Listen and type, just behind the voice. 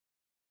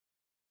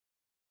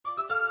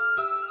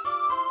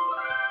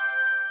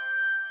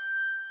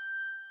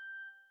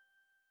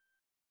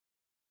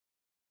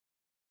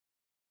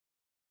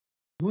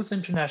Who's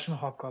International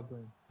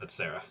Hobgoblin? That's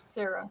Sarah.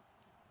 Sarah.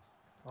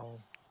 Oh.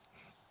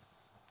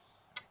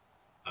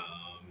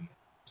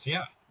 So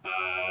yeah,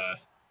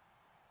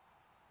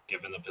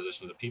 given the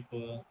position of the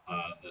people,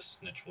 the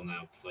snitch will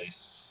now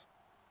place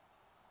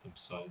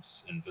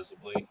themselves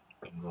invisibly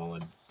and roll a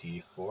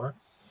d4.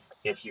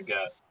 If you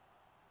get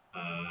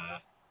a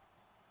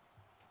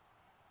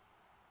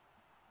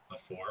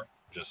 4,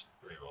 just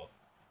reroll.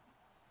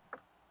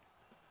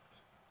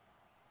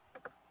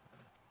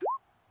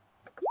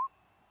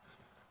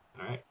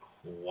 Alright,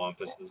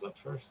 Wampus is up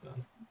first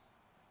then.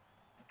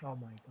 Oh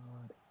my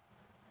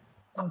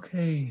god.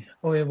 Okay.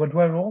 Oh yeah, what do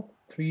I roll?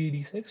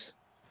 3d6?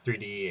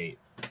 3d8,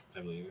 I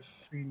believe.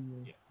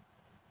 3d8.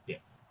 Yeah.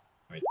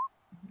 Right.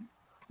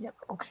 Yep.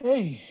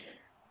 Okay.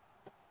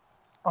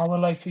 I would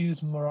like to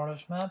use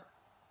Marauders map.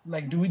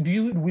 Like, will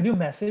you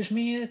message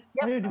me it?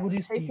 Yep, Or will you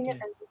I'm speak taking it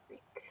it? as we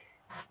speak.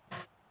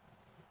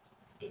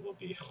 It will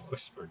be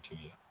whispered to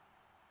you.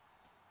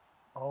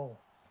 Oh,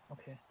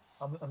 okay.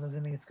 I'm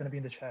assuming it's gonna be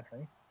in the chat,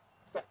 right?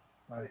 Yeah.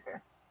 Alright.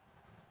 Fair.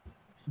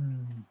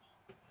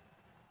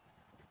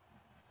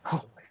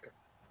 Oh my god.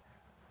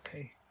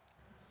 Okay.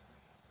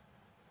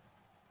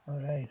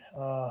 Alright.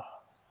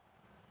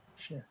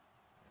 Shit.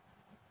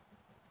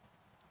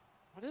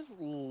 What does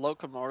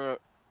locomotor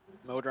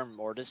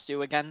mortis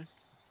do again?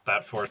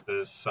 That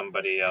forces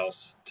somebody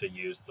else to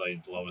use the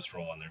lowest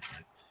roll on their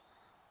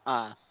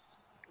turn.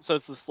 So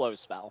it's the slow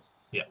spell.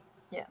 Yeah.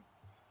 Yeah.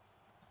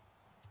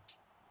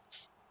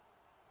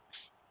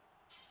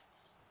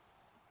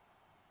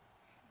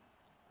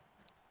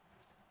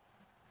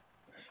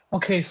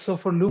 Okay, so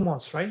for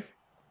Lumos, right?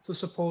 So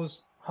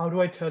suppose, how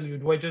do I tell you?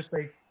 Do I just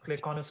like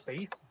click on a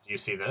space? Do you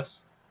see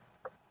this?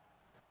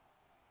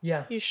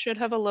 Yeah. You should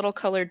have a little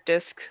colored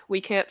disc. We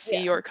can't see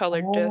Yeah. your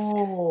colored disc.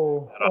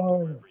 Oh, Head up to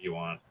wherever you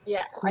want. Yeah,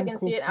 I Cool, can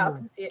cool, see it, Alex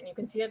cool. can see it, and you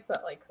can see it,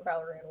 but like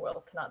Valerie and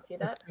Will cannot see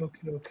that.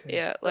 Okay.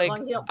 Yeah, So as like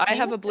long as you don't I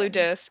have ping a blue it,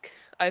 then- disc.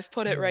 I've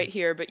put it Yeah. right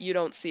here, but you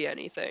don't see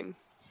anything.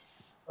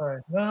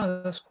 Alright,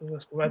 no, that's cool.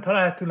 I thought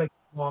I had to like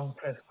long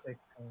press click.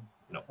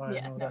 No. Alright,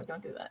 Yeah, no, that-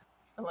 don't do that.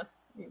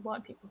 Unless you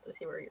want people to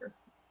see where you're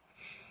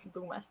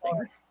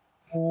boom-esting.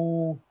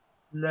 Oh,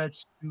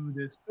 let's do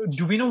this.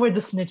 Do we know where the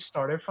snitch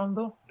started from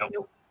though?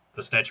 Nope.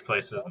 The snitch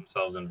places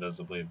themselves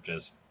invisibly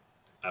just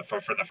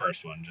for the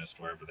first one, just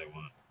wherever they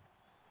want.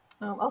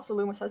 Also,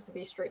 Loomis has to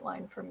be a straight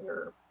line from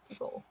your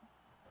people.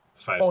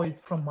 5 Oh,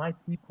 it's from my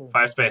people.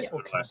 5 spaces Yeah.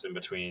 or less in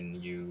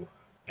between you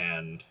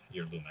and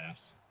your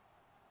Lumas.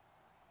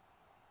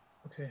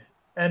 Okay.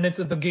 And it's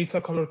the gates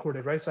are color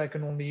coded, right? So I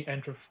can only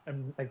enter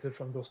and exit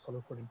from those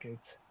color coded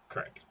gates.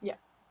 Correct. Yeah.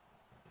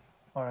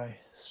 All right.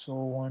 So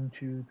 1,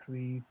 2,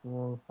 3,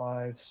 4,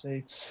 5,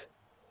 6.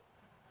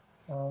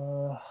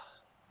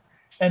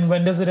 And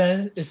when does it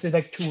end? Is it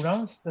like 2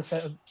 rounds?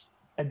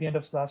 At the end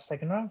of the last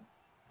second round?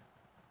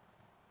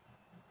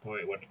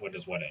 Wait, what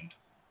does what end?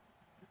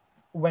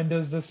 When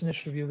does the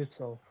snitch reveal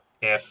itself?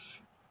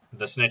 If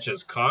the snitch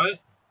is caught,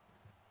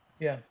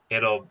 Yeah.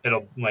 it'll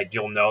like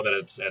you'll know that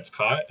it's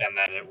caught, and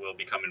then it will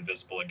become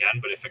invisible again.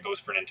 But if it goes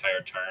for an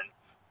entire turn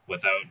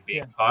without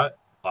being caught,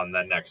 on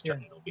the next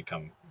turn it'll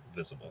become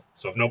visible.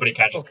 So if nobody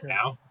catches it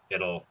now,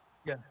 it'll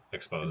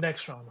expose it.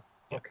 Next round.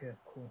 Yeah. Okay,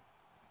 cool.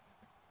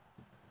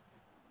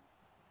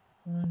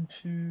 1,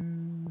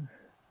 2,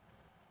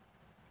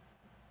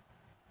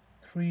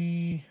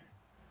 3.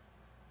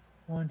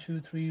 1, 2,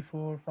 3,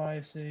 4,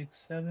 5, 6,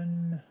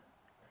 7.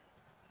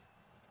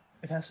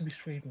 It has to be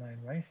straight line,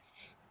 right?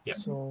 Yeah.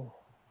 So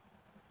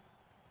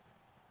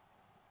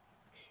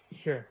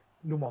here,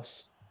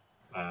 Lumos.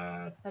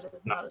 That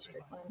is not a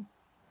straight line.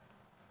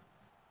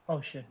 Oh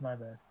shit, my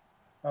bad.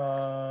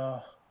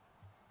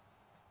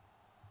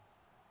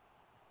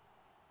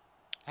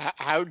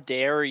 How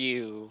dare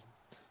you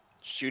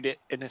shoot it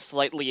in a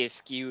slightly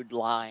askewed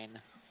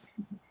line?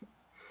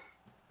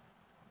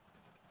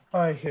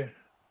 All right, here.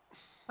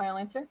 Final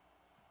answer?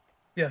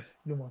 Yeah,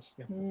 Lumos.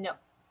 Yeah. No.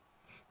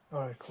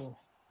 All right, cool.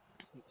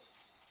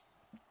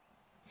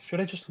 Should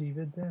I just leave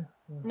it there?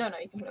 Yeah. No,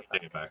 you can put it back.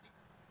 Take it back.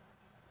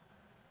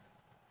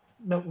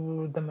 No,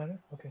 would that matter?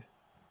 Okay,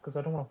 because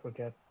I don't want to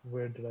forget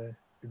where did I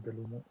did the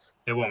Lumos.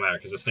 It won't matter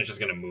because the snitch is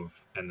gonna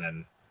move, and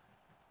then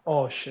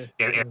Oh shit.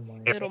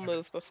 It'll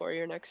move before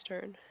your next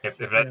turn.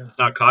 if it's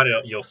not caught,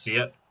 you'll see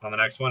it on the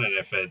next one, and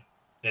if it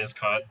is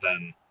caught,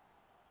 then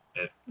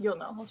you'll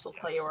know. I'll still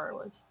tell you where it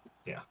was.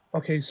 Yeah.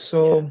 Okay,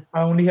 so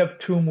I only have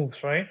 2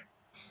 moves, right?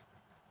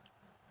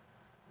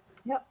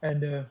 Yep.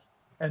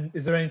 And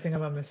is there anything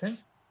I'm missing?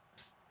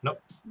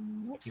 Nope.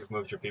 You've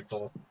moved your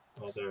people,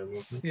 all their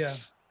movement. Yeah.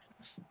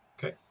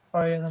 Okay.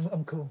 All right,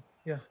 I'm cool.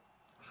 Yeah.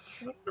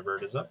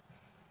 Thunderbird is up.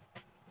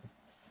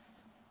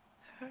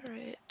 All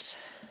right.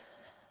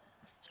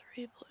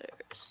 3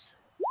 players.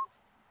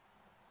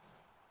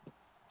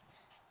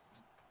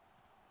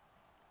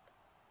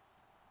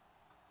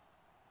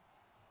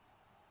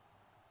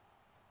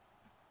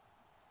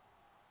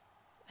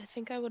 I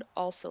think I would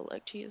also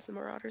like to use the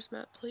Marauders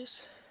map,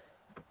 please.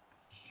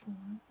 Sure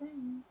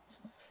thing.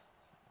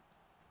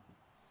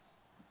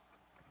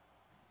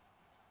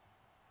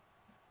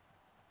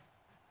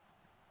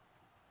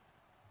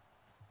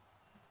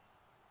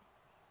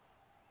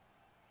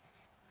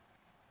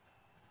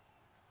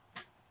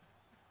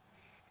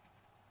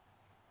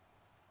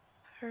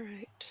 All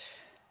right.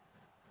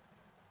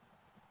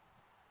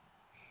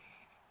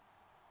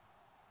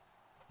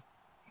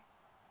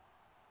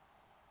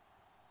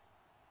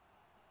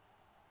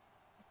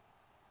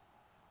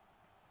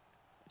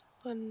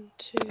 One,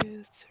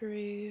 two,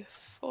 three,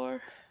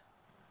 4,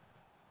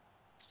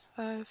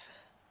 5,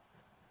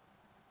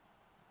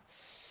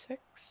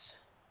 6.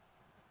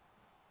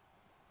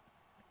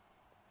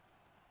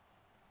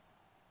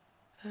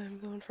 I'm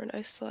going for an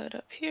ice slide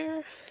up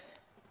here.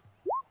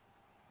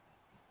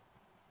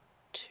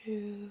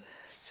 2,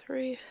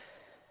 3.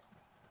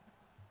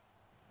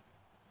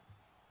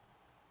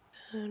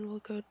 And we'll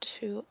go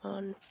 2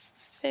 on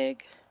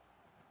Fig.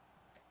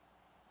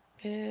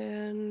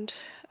 And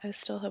I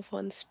still have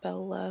 1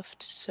 spell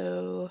left,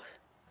 so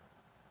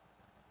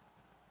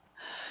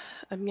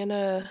I'm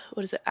gonna,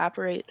 what is it,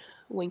 apparate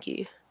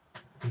Winky.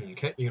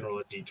 Okay, you can roll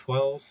a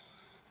d12.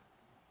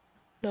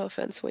 No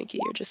offense, Winky,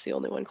 you're just the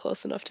only one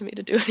close enough to me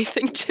to do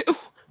anything to.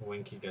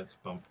 Winky gets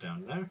bumped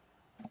down there.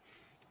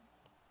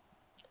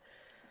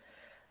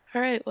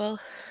 Alright, well,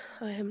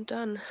 I am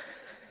done.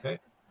 Okay.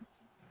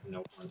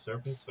 No more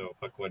serpents, so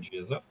Puckwudgie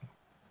is up.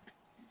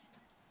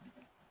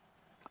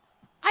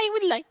 I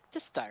would like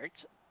to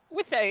start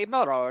with a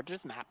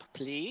Marauders map,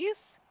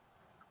 please.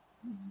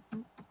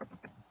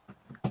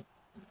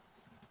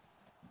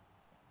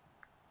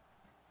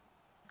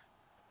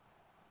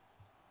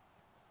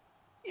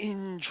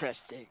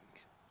 Interesting.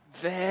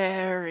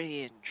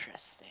 Very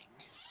interesting.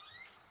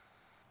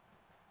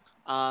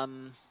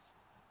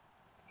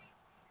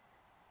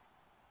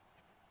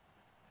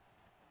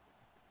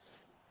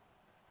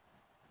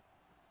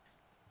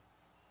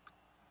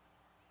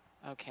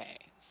 Okay,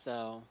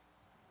 so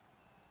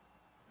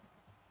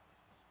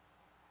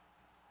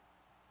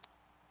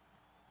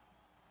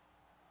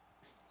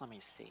let me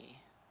see.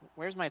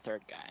 Where's my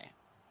third guy?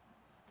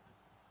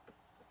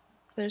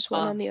 There's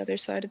one on the other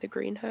side of the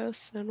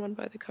greenhouse and one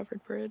by the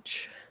covered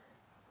bridge.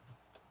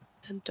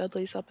 And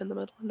Dudley's up in the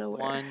middle of nowhere.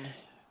 1,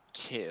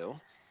 2.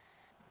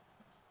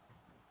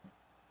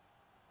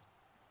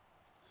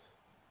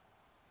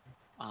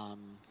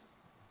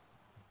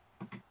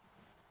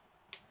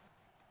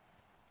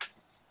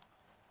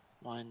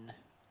 One,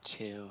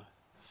 2,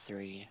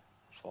 3,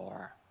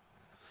 4,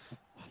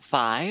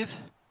 5.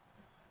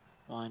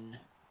 1,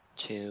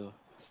 2,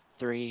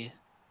 3,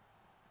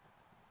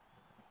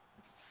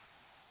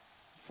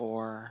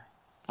 4,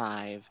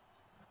 5,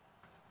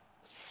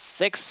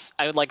 6.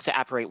 I would like to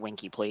apparate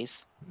Winky,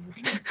 please.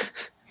 Okay.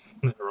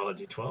 Roll a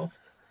d12.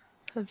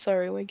 I'm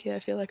sorry, Winky, I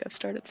feel like I've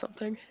started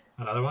something.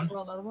 Another one.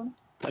 Roll another one.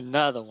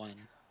 Another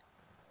one.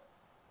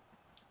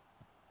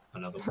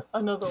 Another one.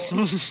 Another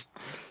one.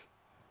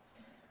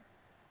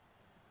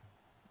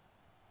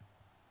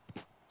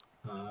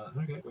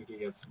 Okay, Winky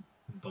gets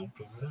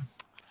bumped over there.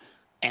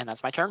 And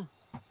that's my turn.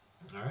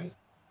 All right.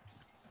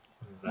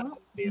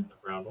 That's the end of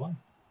round 1.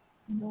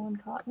 No one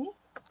caught me,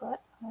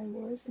 but I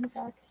was in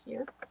fact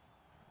here.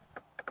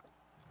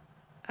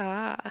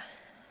 Ah,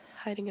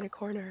 hiding in a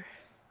corner.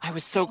 I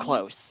was so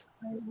close.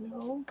 I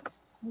will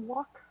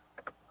walk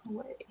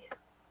away.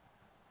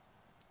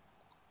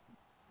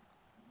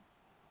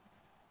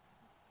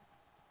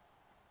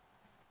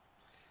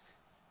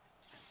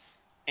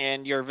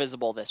 And you're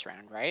visible this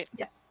round, right?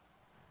 Yeah.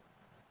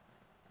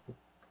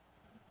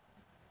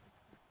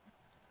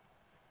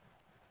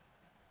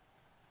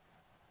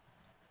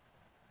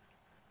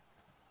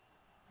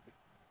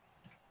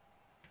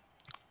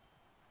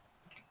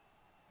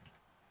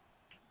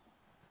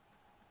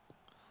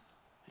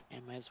 I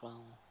might as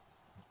well.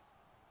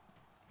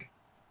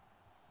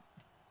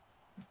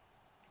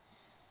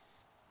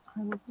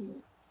 I will be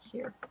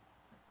here.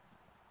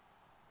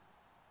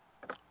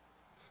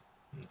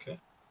 Okay.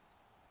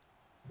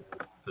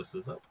 This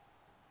is up.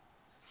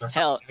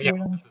 Hell. Yeah,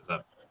 this is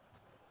up.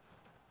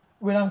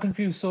 Wait, I'm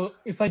confused. So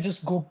if I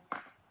just go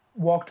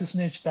walk to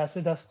Snitch, that's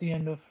it? That's the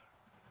end of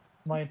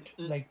my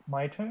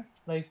my turn?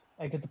 Like,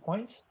 I get the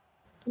points?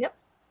 Yep.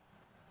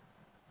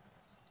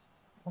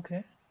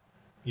 Okay.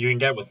 You can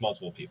get with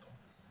multiple people.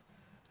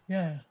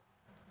 Yeah.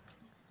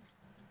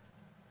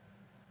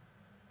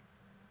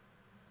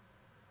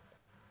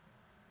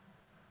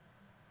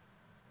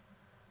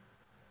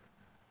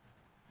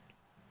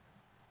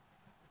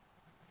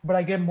 But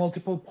I get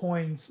multiple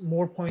points,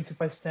 more points if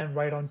I stand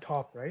right on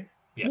top, right?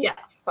 Yeah. Yeah.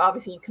 But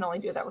obviously you can only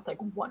do that with like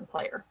one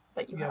player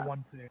that you have.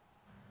 One player.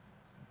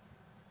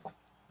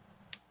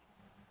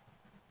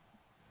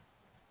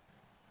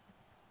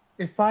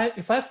 If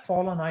I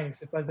fall on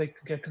ice, if I like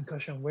get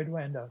concussion, where do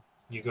I end up?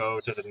 You go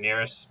to the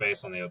nearest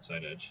space on the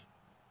outside edge.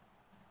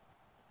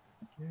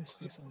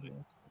 Nearest space on the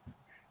outside.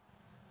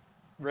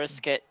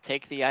 Risk it.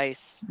 Take the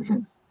ice.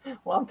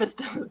 Wampus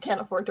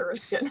can't afford to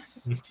risk it.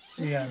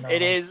 Yeah, no.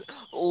 It is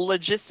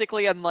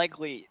logistically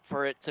unlikely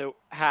for it to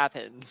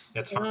happen.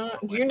 It's Do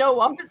you know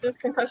Wampus's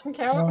concussion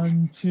count?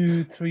 1,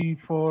 2, 3,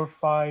 4,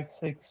 5,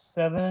 6,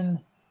 7.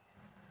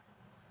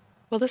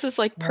 Well, this is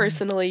like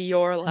personally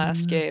your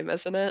last game,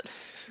 isn't it?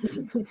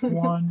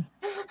 1.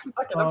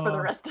 Fucking up for the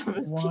rest of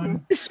his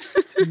team.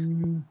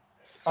 2.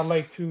 I'd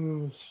like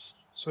to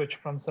switch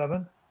from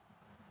 7.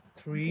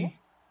 3.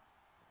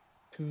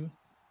 2,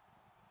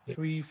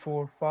 3,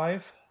 4,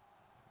 5.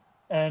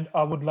 And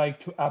I would like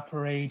to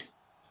apparate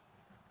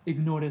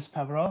Ignotus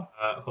Pavra.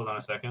 Hold on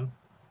a second.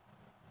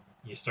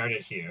 You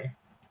started here.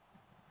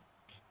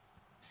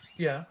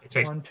 Yeah. It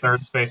takes 1, a 2.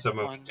 third space of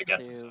movement 1, to get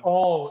 2, to 7.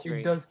 Oh,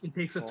 3, it does. It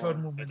takes a 4. third It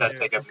movement does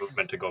there. take a Okay.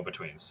 movement to go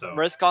between. So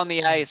Risk on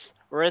the ice.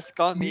 Risk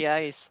on the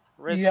ice.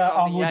 Risk Yeah,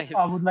 on the ice.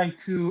 I would like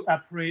to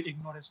apparate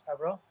Ignotus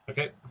Pavra.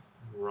 okay,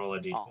 roll a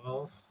d12.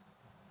 Oh.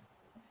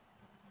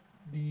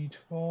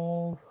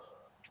 D12.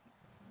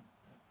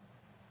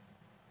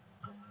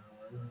 Uh,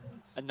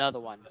 Another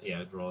one.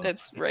 Yeah, roll.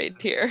 It's right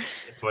here.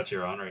 It's what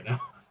you're on right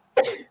now.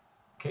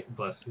 Okay,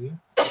 bless you.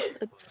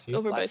 It's you.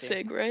 over by Bless you.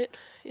 Fig, right?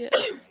 Yeah.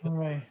 All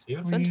right. Bless you.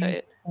 3,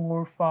 Suntight.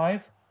 4,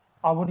 5.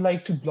 I would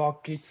like to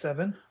block gate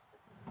 7.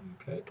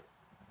 Okay.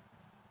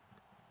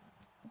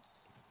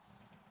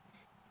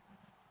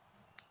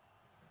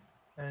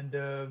 And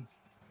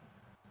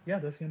yeah,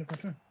 that's the end of my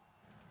turn.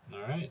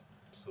 All right.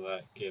 So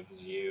that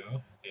gives you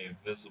a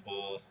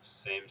visible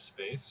same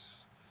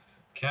space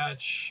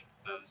catch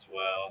as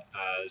well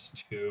as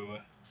 2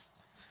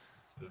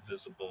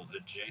 visible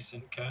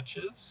adjacent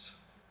catches.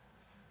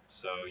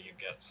 So you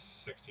get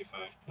 65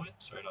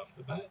 points right off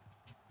the bat.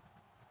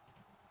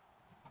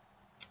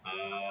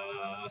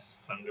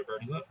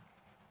 Thunderbird is up.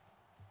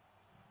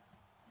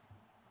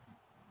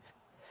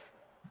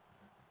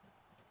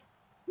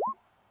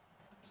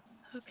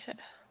 Okay.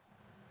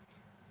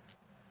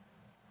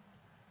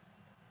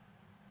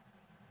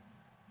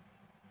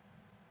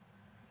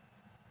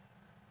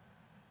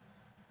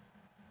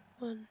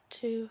 One,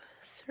 2,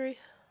 3,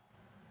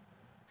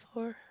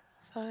 4,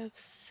 5,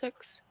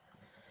 6.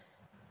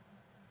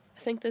 I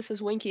think this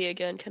is Winky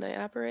again. Can I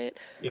apparate?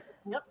 Yep.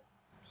 Yep.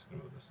 Just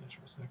gonna move this Snitch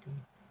for a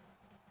second.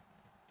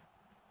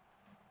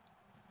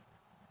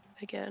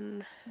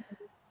 Again.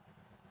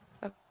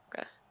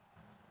 Okay.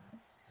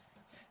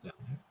 Down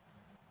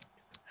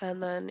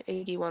And then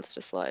Iggy wants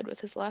to slide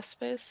with his last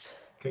space.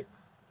 Okay.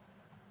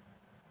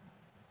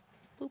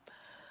 Boop.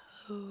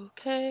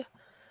 Okay.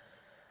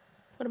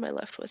 What am I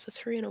left with? A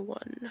 3 and a 1.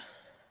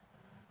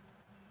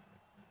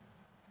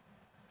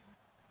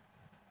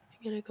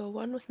 I'm gonna go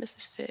 1 with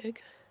Mrs.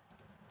 Fig.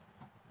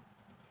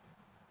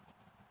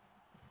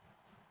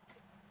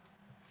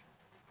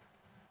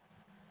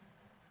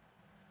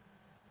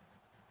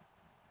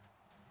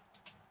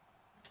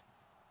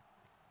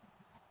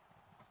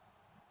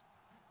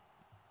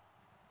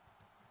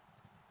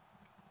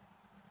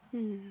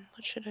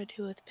 What should I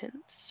do with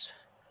Pince?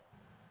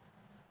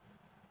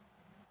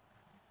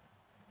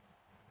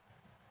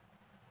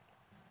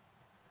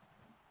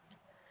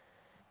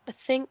 I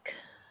think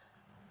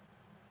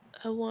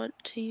I want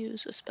to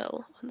use a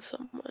spell on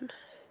someone.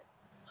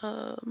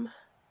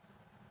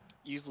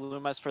 Use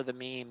Lumos for the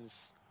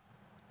memes.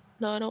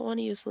 No, I don't want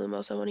to use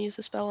Lumos. I want to use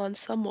a spell on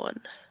someone.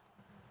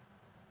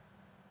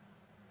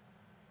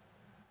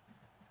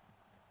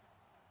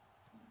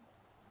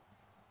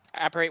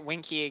 Apparate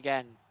Winky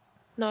again.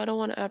 No, I don't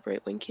want to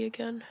apparate Winky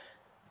again.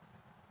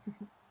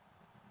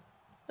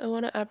 I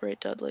want to apparate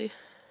Dudley.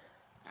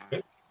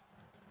 Okay.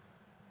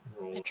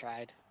 Roll I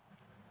tried.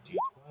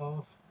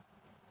 d12.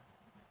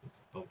 It's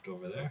bumped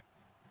over there.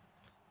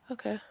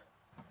 Okay.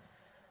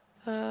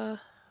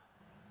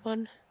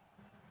 1,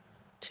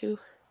 2,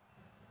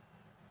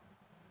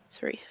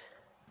 3.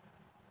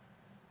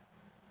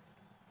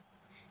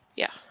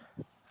 Yeah,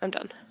 I'm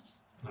done.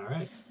 All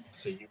right.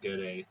 So you get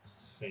a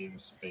same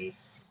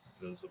space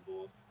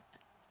visible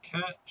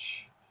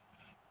catch,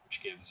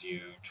 which gives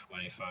you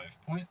 25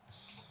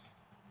 points.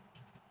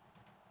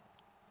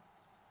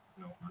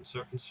 No more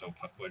surface, so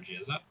Puckwudgie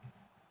is up.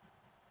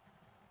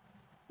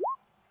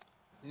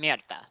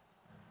 Mierda.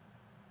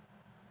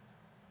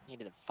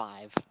 Needed a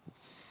 5.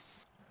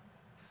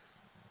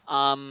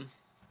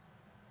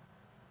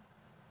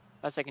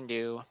 Best I can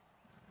do.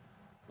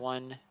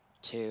 1,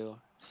 2,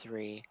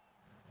 3.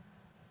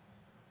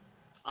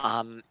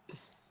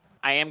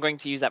 I am going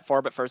to use that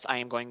 4, but first I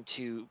am going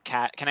to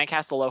can I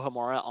cast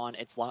Alohomora on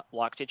its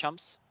Locked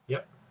Chumps?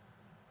 Yep.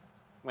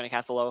 I'm going to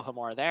cast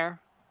Alohomora there.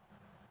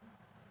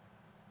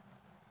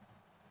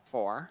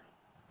 4.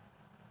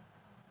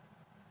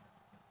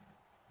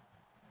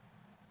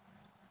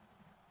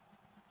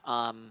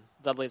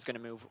 Dudley's going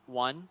to move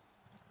 1,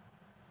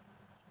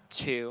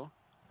 2.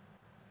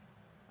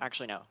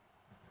 Actually, no.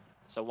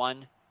 So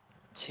 1,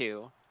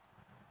 2.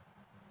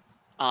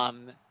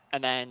 And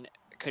then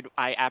could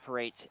I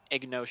apparate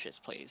Ignatius,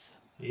 please?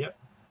 Yep.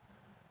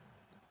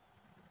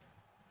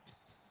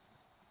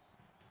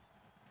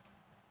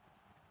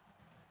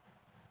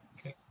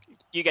 Okay.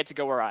 You get to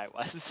go where I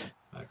was.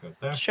 Back up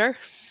there. Sure.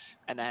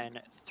 And then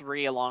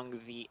 3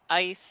 along the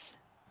ice.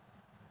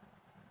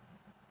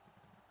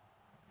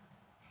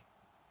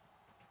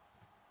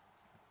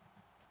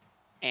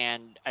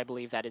 And I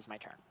believe that is my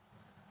turn.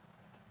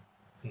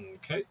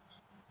 Okay.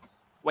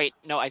 Wait,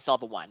 no, I still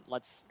have a 1.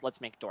 Let's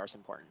make Doris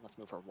important. Let's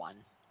move her 1.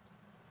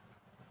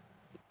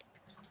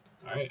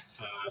 All right.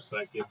 So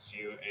that gives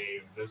you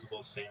a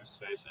visible same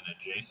space and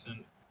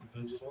adjacent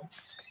visible.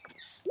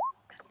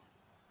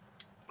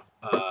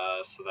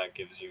 So that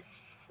gives you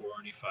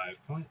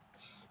 45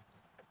 points.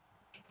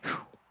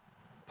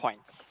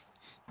 Points.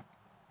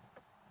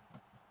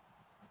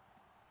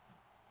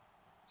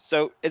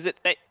 So is it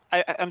that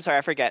I'm sorry,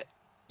 I forget.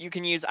 You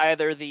can use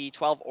either the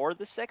 12 or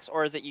the 6,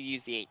 or is it you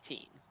use the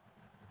 18?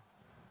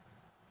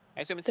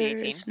 I assume it's the 18.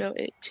 There's no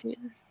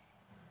 18.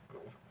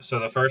 So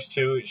the first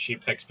two, she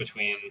picks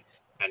between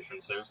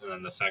entrances, and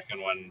then the second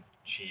one,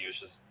 she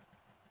uses...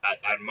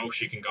 At most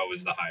she can go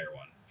is the higher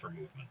one for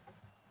movement.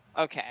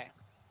 Okay.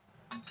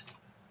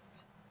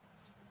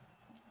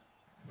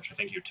 Which I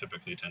think you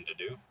typically tend to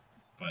do,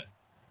 but...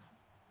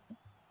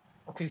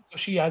 Okay, so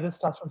she either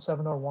starts from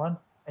 7 or 1,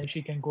 and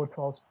she can go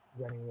 12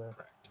 spaces anywhere.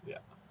 Correct, yeah.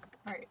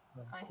 Alright,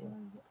 Oh, I cool.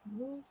 have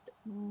moved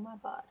my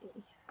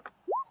body.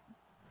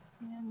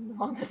 And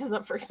Long This is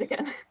up first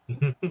again.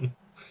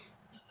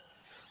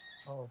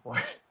 Oh boy.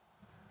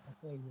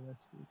 Okay,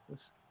 let's do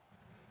this.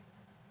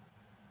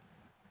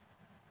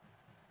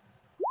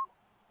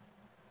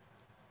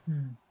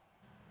 Hmm.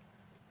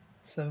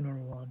 7 or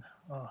 1.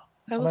 Oh.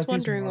 I was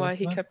wondering why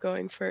he kept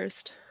going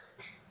first.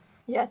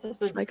 Yeah, it's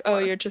just like, oh,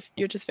 you're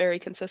just very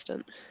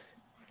consistent.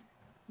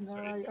 No,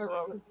 Sorry, I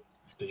rolled.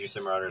 Did you say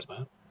Marauder's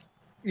Map?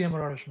 Yeah,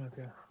 Marauder's Map,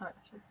 yeah. Alright,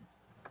 sure.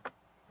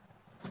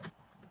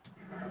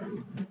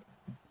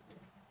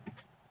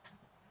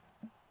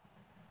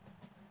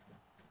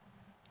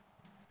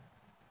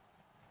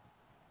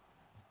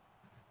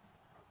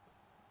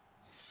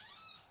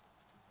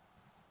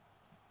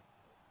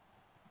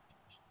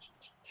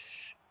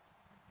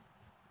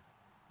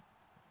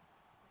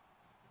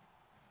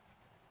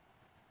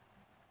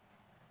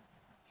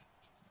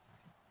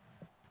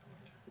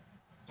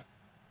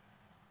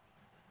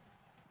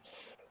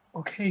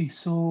 Okay,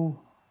 so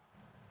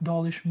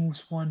Dawlish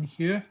moves 1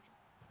 here.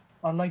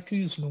 I'd like to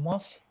use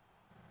Lumos.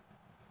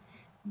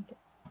 Okay.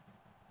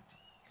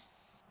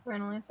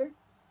 Final answer?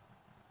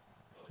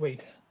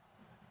 Wait.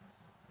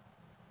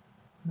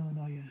 No,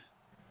 not yet.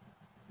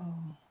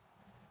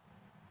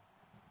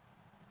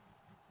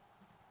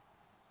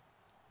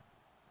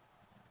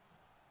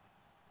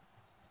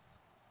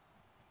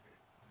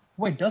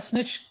 Wait, does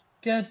Snitch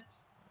get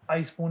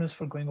ice bonus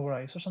for going over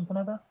ice or something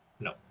like that?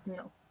 No.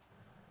 No.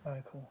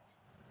 Alright, cool.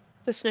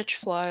 The Snitch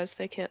flies,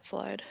 they can't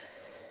slide.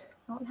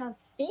 I don't have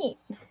feet.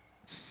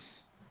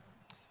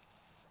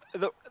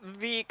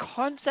 The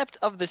concept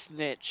of the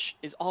Snitch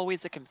is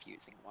always a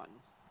confusing one.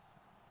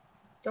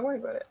 Don't worry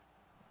about it.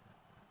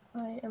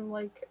 I am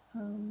like,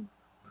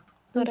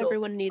 Not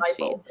everyone needs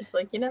feet. It's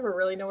like, you never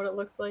really know what it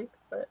looks like,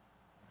 but...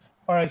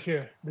 Alright,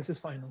 here. This is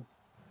final.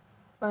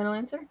 Final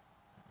answer?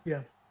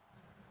 Yeah.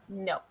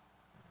 No.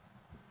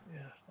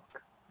 Yeah,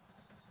 fuck.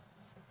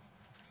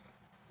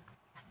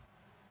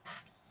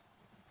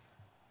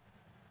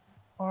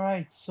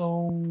 Alright,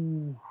 so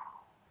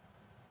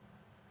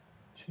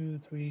 2,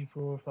 3,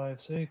 4,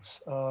 5,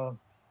 6.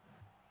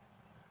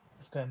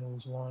 This guy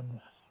moves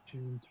 1,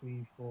 2,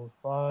 3, 4,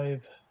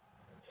 5.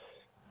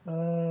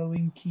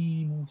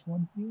 Winky moves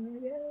 1 here,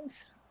 I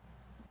guess.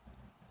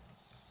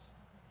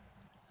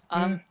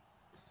 I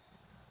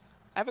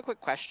have a quick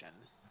question.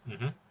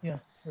 Mm-hmm. Yeah,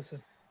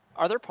 listen.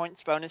 Are there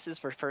points bonuses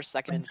for first,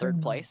 second, and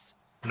third place?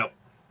 Nope.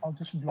 I'll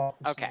just block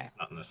this. Okay.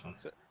 Not in this one.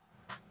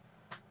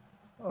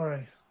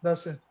 Alright,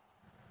 that's it.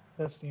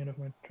 That's the end of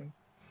my turn.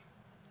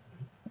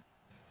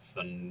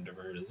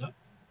 Thunderbird is up.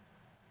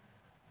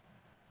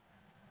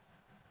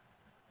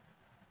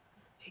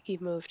 He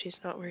moved, he's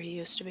not where he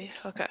used to be.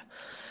 Okay.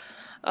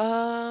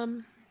 I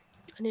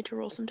need to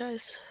roll some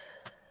dice.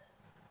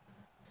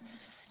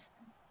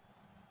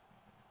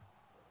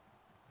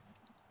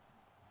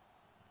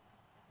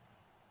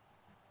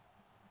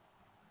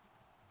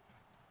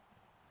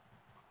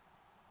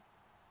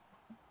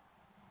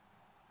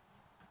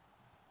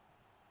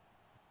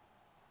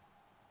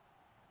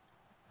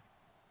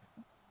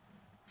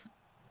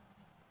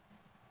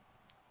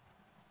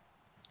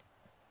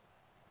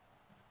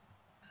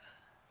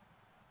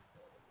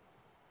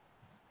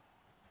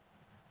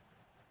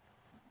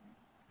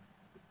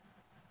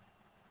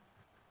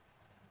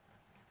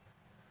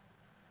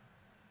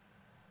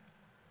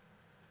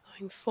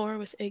 Going 4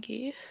 with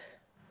Iggy.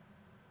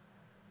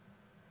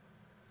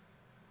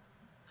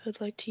 I'd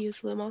like to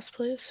use Lumos,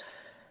 please.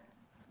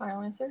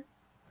 Final answer?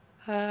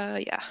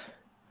 Yeah.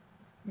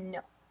 No.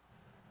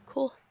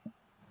 Cool.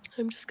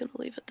 I'm just gonna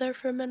leave it there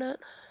for a minute.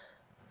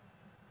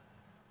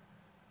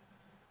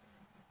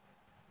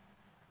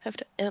 I have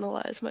to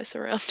analyze my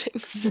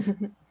surroundings.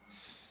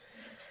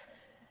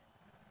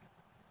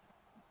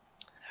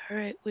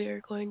 Alright, we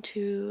are going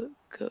to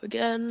go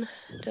again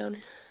down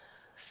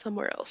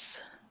somewhere else.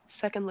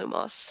 Second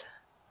Lumos.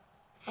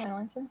 Final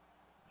answer?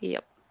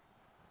 Yep.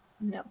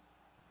 No.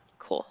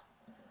 Cool.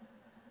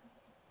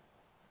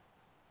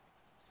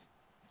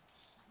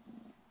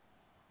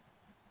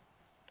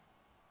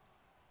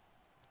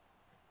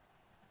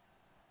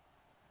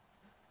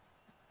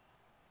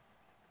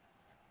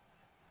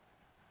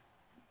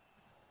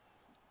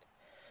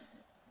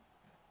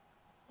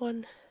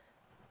 One.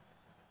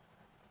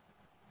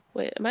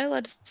 Wait, am I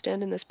allowed to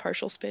stand in this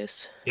partial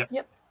space? Yep.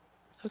 Yep.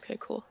 Okay,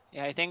 cool.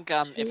 Yeah, I think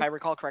if I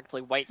recall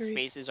correctly, white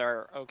spaces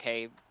are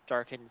okay,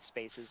 darkened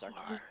spaces are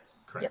not.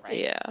 Correct. Right?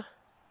 Yeah.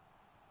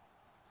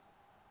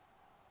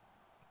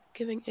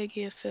 Giving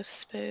Iggy a 5th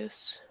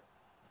space.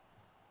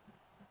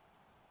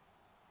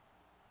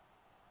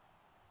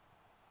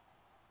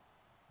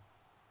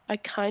 I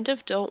kind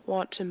of don't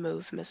want to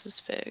move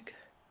Mrs. Fig,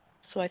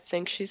 so I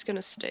think she's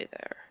gonna stay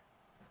there.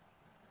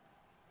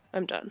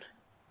 I'm done.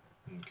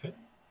 Okay.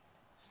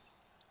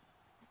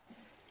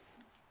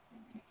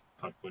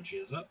 Puckwood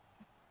is up.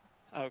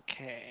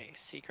 Okay,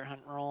 Seeker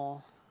Hunt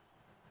roll.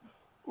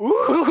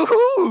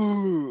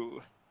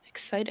 Ooh!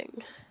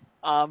 Exciting.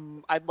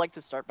 I'd like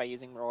to start by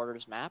using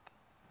Marauder's map.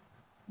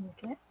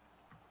 Okay.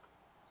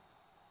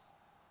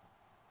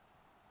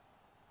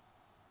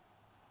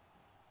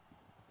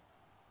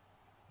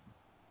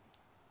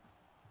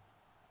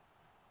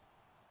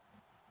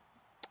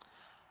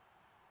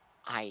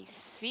 I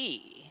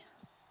see.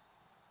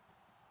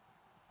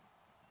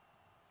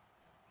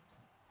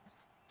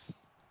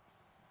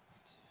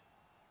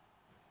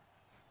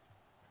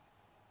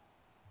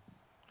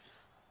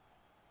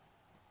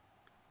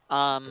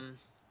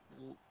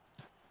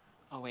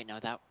 Oh wait, no,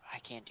 that I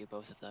can't do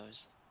both of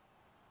those.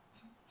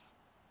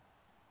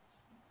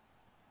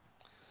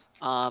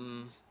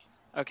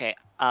 Okay.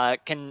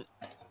 Can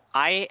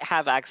I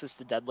have access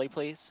to Deadly,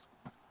 please?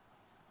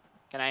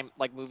 Can I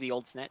like move the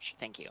old Snitch?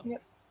 Thank you.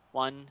 Yep.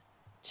 1,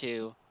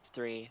 2,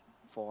 3,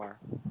 4,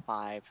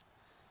 5,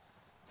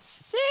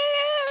 6.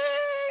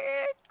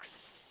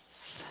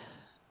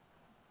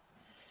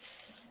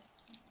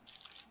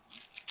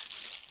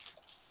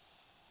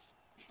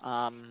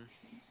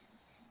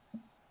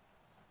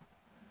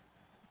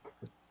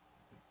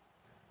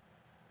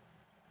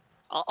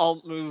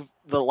 I'll move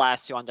the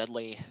last 2 on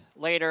Deadly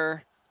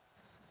later.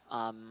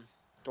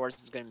 Doors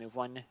is going to move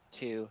 1,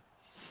 2,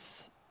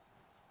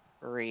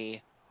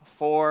 3,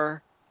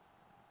 4.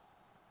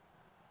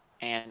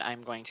 And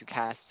I'm going to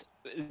cast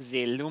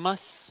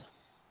Zelumas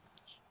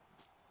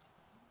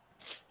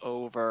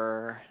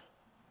over...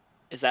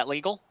 Is that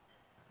legal?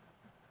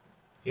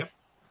 Yep.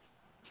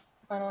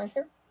 Final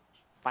answer?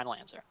 Final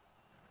answer.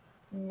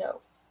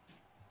 No.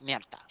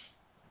 Mierda.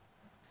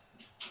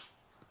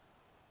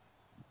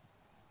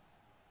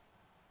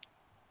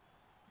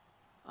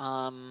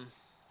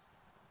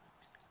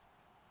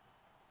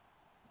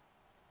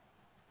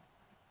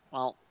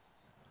 Well,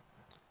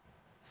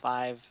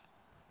 5.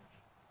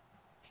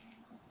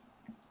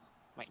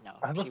 Wait, no.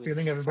 I have a he was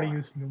feeling everybody 4.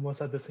 used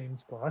Lumos at the same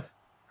spot.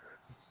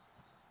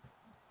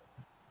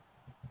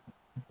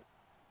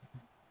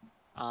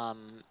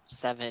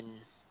 7,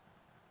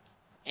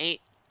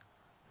 8.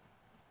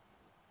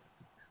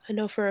 I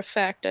know for a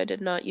fact I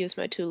did not use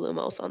my 2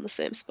 Lumos on the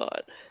same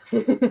spot.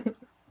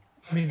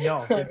 I mean,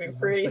 yeah, That'd obviously, be not,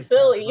 pretty like,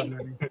 silly.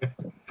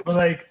 but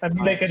like, I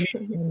mean, like at 5,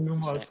 least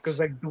Lumos, 6. because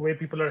like the way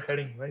people are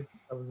heading, right?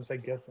 I was just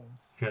like guessing.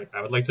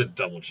 I would like to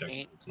double check that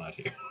 8. it's not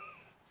here.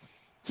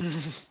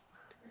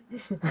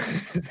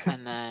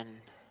 And then...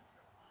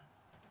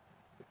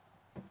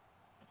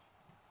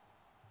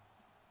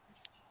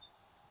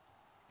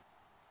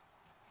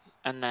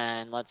 And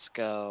then let's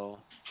go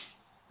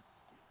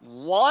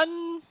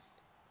 1,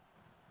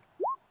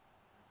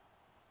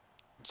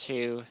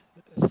 2,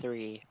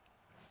 3,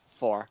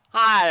 4.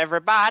 Hi,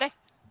 everybody.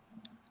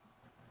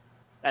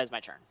 That is my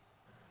turn.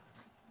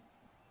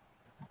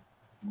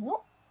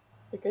 Well,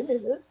 the good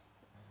news is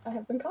I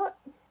have been caught.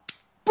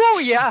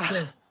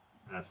 Booyah!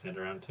 That's it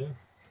around 2.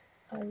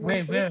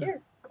 Wait, where?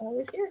 Here.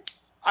 Always here.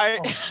 I...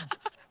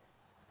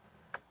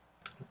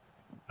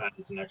 That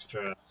is an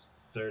extra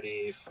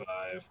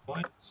 35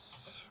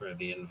 points for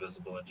the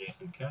invisible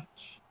adjacent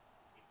catch.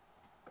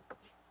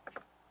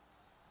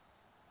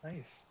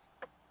 Nice.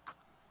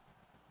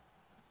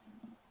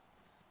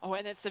 Oh,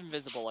 and it's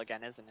invisible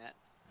again, isn't it?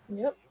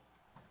 Yep.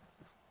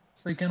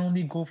 So you can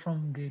only go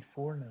from gate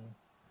 4 now.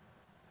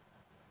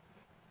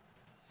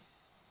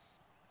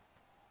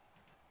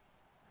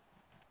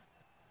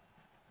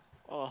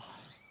 Oh.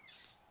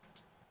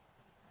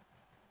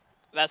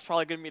 That's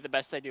probably going to be the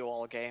best I do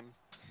all game.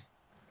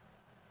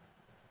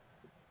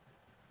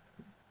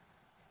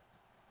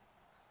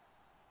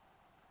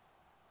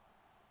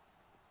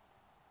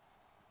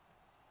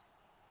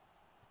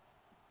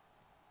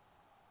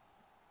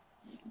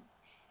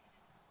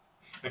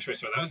 Actually,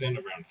 so that was the end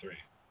of round 3.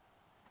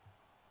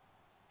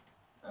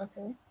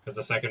 Okay. Because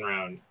the second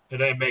round,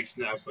 it makes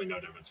absolutely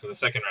no difference. Because the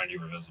second round you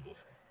were visible.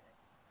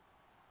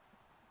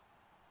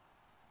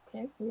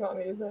 Okay. You want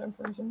me to use that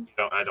information?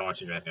 I don't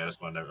want you to do anything. I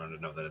just want everyone to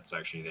know that it's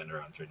actually the end of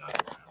round 3, not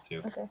round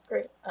 2. Okay,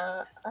 great.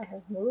 I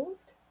have moved.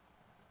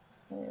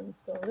 I am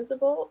still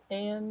invisible,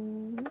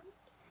 and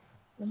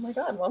oh my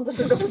god, Wampus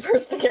is going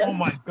first again. Oh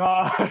my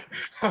god.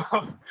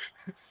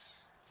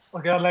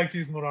 Okay, I'd like to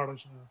use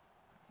Marauders now.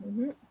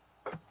 Mm-hmm.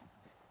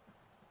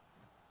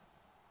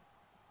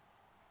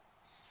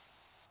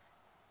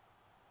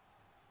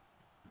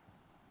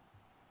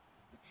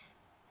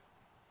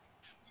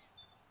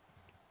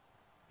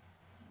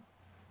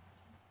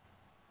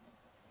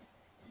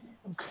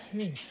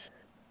 Okay.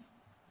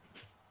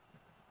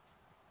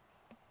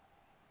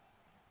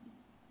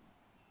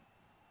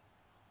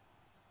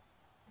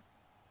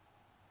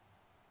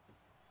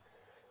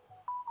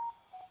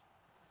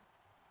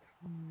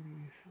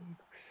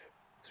 6,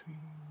 3,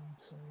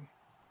 sorry.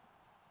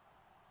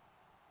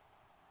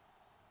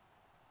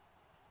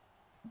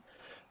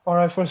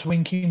 Alright, first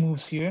Winky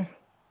moves here.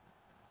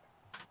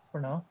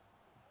 For now.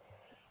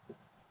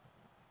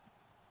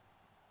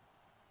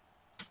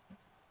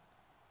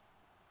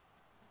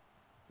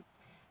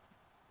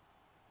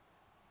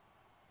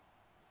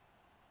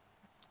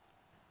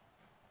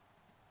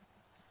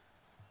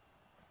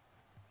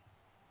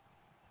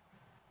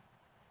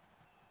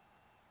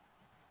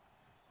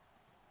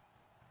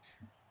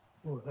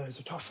 Oh, that is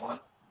a tough one.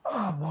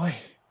 Oh boy.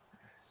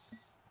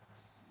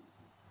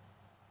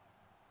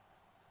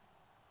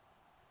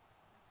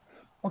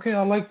 Okay,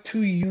 I like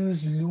to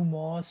use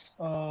Lumos.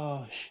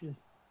 Shit.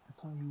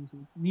 I can't use it.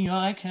 Yeah,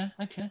 I can.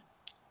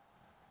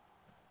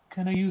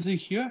 Can I use it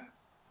here?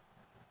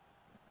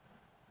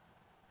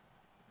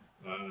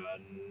 No.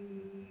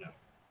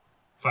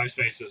 5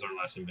 spaces or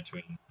less in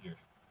between your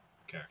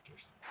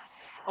characters.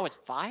 Oh, it's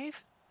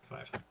 5?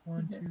 5.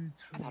 1, 2, 3.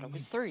 I thought it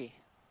was 3.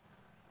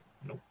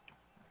 Nope.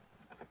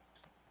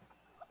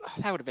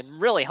 That would have been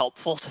really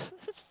helpful.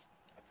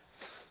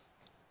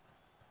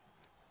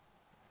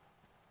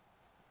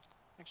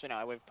 Actually, no,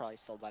 I would have probably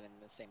still done it in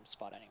the same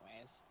spot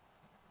anyways.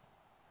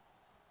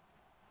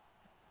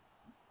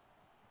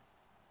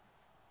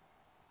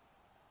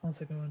 One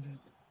second, 1,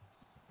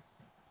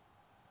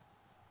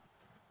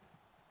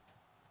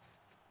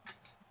 2.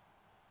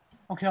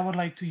 Okay, I would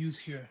like to use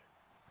here.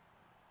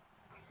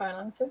 Final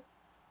answer?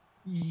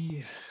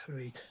 Yeah,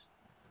 right.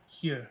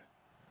 Here.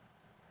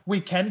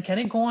 Wait, can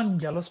it go on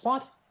yellow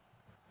spot?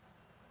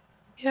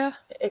 Yeah.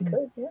 It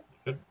could, yeah.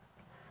 Good.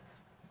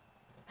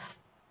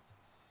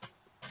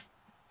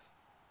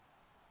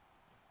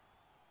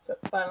 So,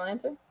 final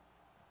answer?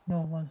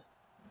 No one.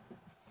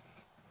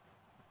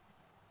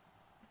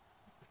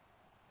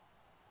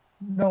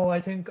 No,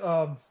 I think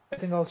I'll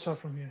start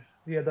from here.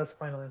 Yeah, that's the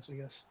final answer,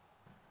 yes.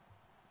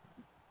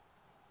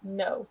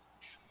 No.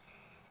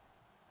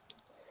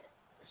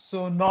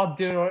 So not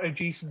there or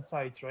adjacent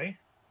sides, right?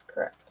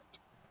 Correct.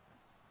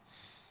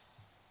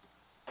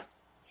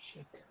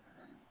 Shit.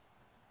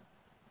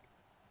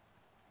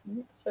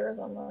 Sarah's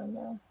online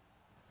now.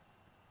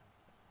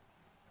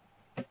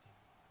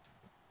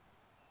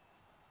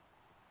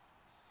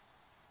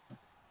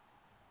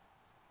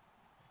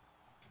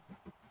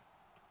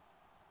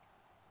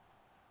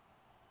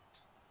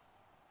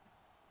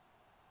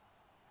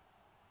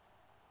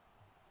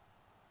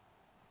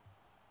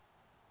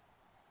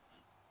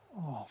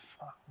 Oh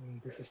fuck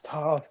me, this is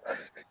tough.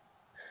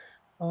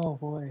 Oh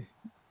boy.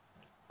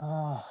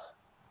 Ah,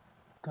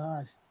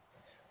 God.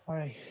 All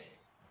right.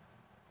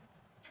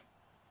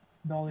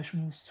 Knowledge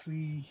moves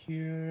 3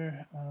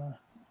 here.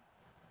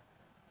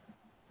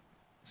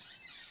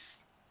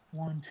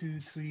 1, 2,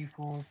 3,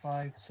 4,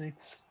 5,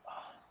 6.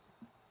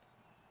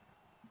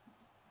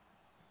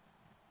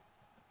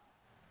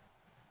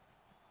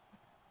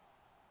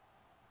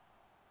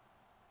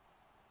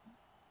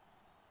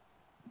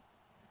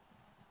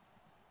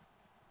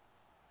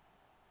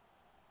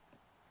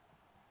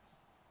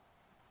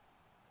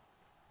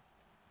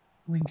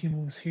 Winky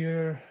moves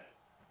here.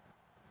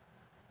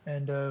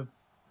 And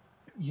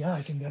yeah,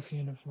 I think that's the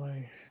end of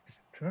my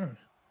turn.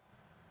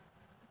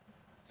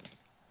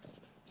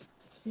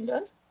 You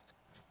done?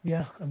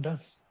 Yeah, I'm done.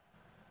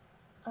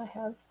 I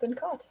have been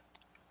caught.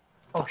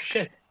 Oh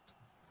shit.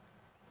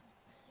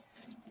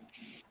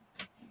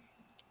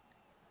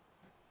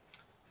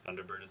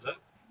 Thunderbird is up.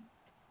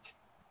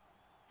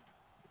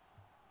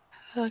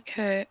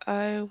 Okay,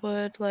 I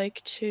would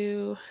like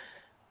to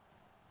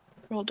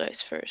roll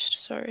dice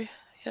first. Sorry.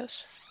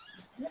 Yes.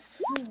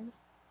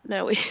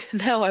 Now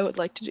I would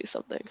like to do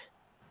something.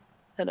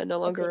 And I no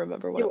longer Okay,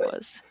 remember what do it it.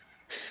 was.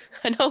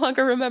 I no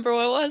longer remember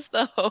what it was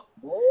though.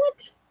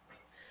 What?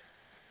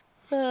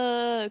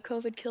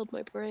 COVID killed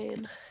my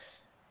brain.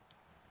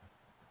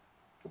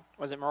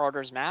 Was it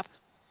Marauder's map?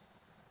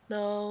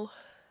 No.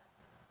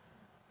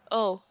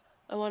 Oh,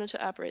 I wanted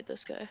to apparate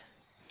this guy.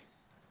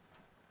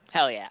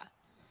 Hell yeah.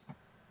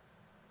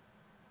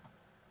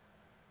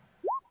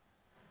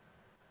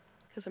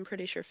 Because I'm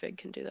pretty sure Fig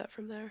can do that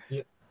from there.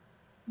 Yep.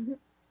 Mhm.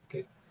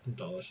 Okay.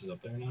 Dawlish is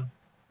up there now.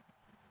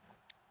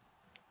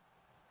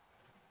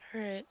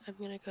 Alright, I'm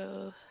gonna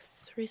go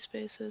 3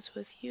 spaces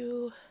with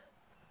you.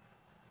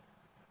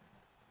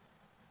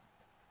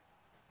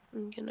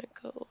 I'm gonna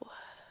go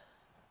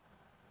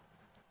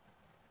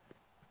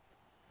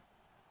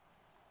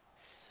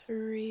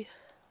 3,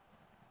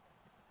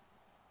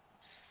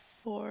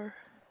 4.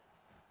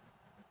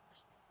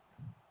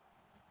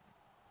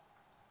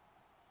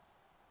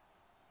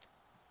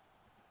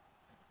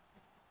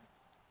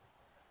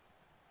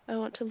 I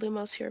want to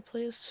Lumos here,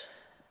 please.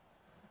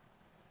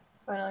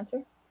 Final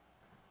answer?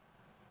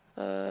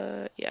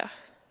 Yeah.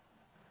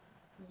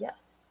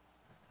 Yes.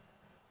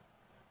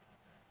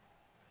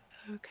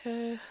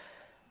 Okay.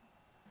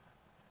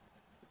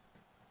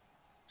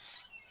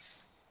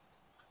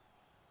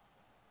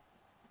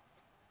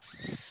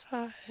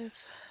 Five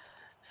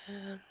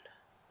and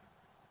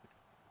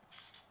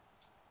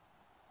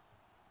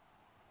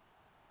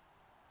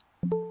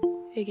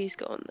Iggy's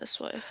going this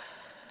way.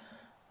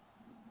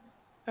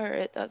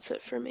 Alright, that's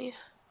it for me.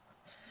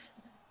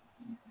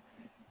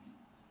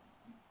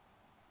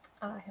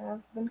 I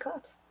have been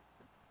caught.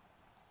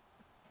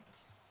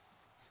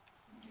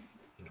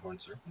 And Horn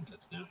Serpent,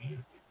 it's now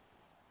here.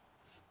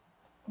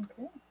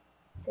 Okay.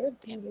 Good.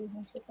 Maybe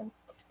Horn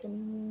Serpents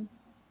can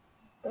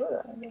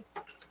go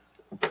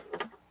there.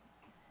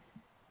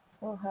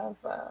 We'll have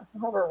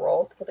her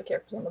roll to put the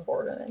characters on the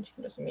board, and then she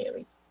can just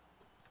immediately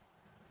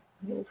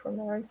move from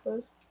there, I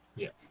suppose.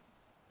 Yeah.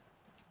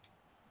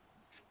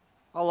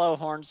 Hello,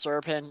 Horned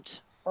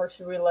Serpent. Or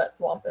should we let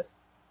Wampus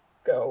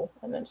go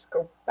and then just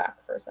go back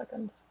for a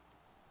second?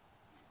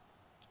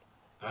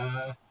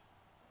 The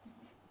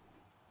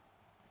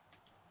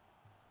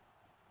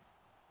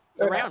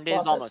round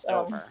is almost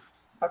over.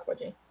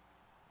 Huckwoodgy.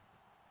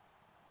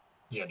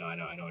 Yeah, no, I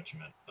know what you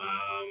meant.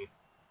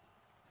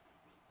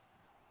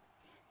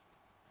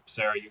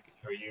 Sarah,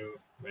 are you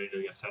ready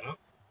to get set up?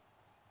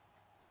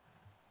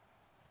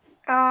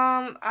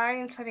 I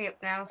am setting up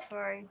now,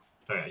 sorry.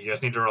 Okay, you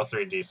just need to roll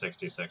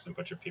 3d66 and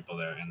put your people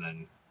there, and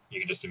then you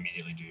can just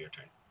immediately do your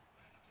turn.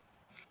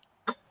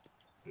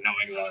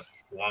 Knowing that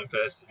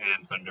Wampus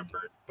and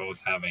Thunderbird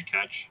both have a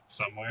catch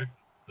somewhere,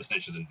 the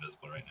Snitch is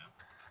invisible right now.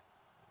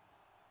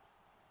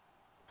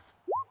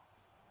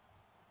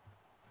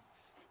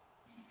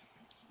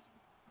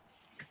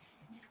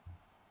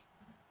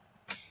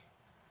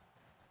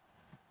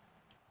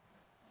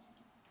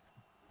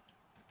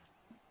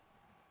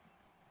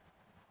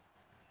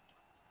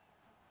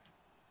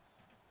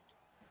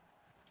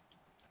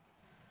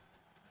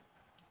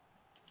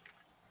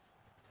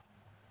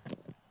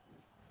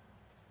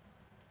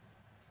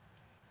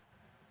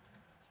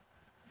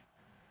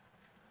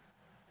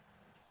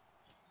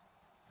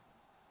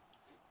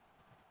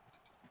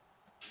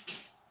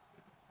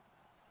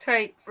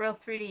 Sorry, roll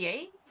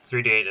 3d8?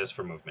 3d8 is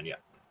for movement, yeah.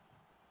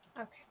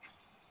 Okay.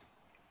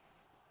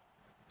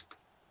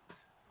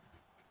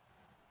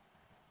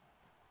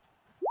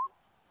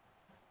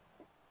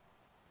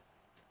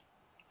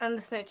 And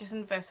the Snitch is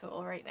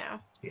invisible right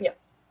now? Yep.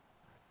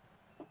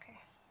 Okay.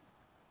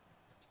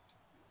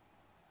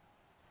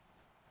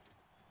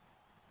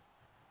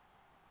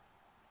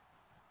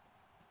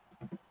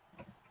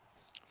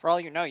 For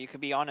all you know, you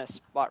could be on a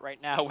spot right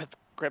now with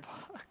Grip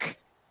Hook.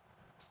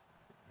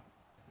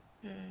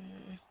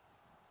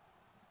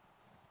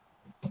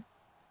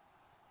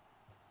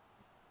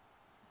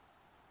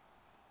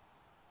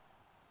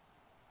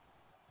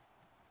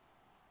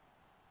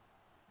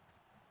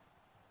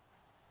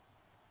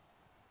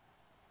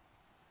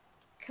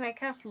 Can I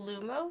cast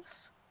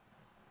Lumos?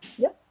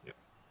 Yep.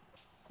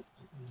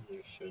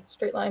 You should.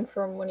 Straight line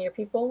from one of your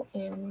people,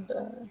 and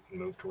You can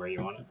move to where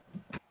you want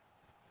it.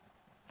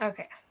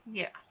 Okay,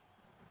 yeah.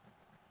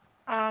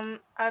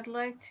 I'd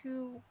like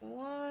to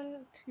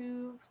 1,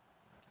 2,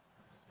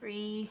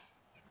 3.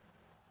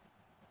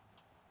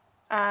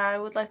 I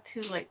would like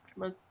to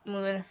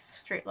move in a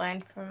straight line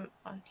from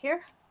on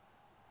here.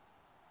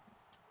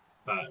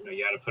 No,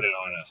 you got to put it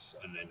on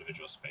an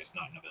individual space,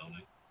 not in a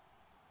building.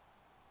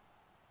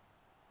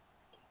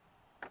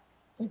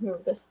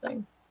 move this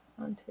thing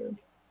onto.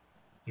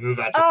 You move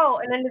that. To,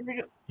 an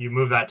individual. You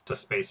move that to the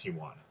space you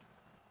want.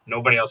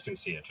 Nobody else can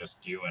see it,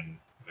 just you and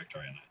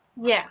Victoria and I.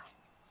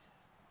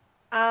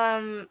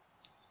 Yeah.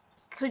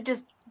 So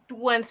just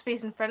one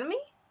space in front of me?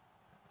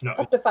 No.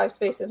 Up to 5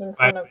 spaces in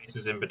front of. 5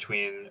 spaces in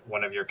between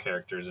one of your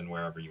characters and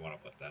wherever you want to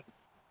put that.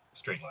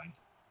 Straight line.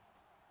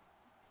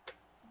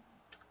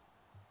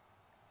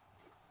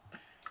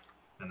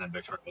 And then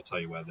Victoria will tell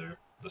you whether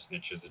the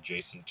Snitch is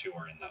adjacent to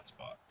or in that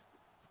spot.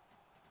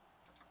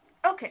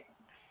 Okay.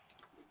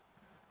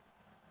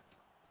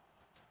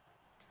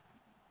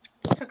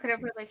 So could I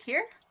put it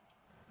here?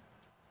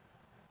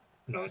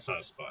 No, it's not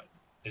a spot.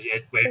 It's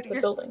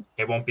a building.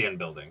 It won't be in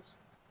buildings.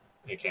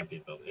 It can't be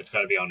in buildings. It's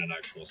got to be on an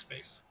actual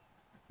space.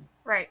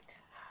 Right.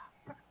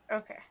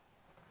 Okay.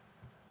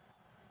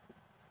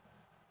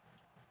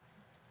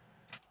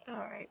 All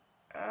right.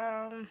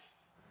 I'm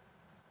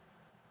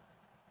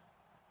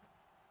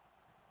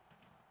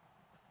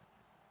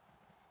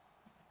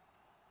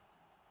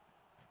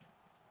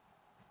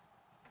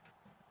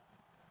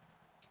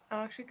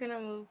actually gonna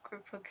move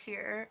Grip Hook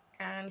here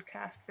and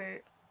cast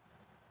it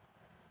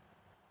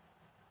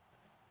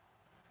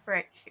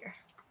right here.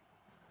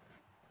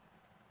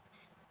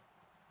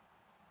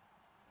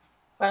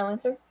 Final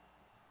answer?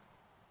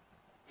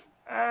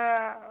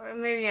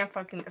 Maybe I'm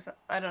fucking this up.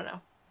 I don't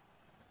know.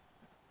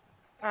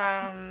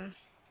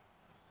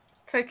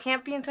 So it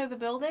can't be inside the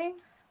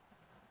buildings?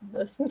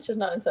 The Snitch is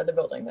not inside the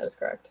building, that is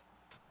correct.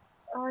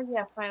 Oh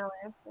yeah, final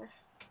answer.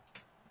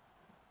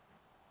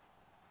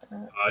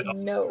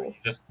 No.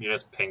 You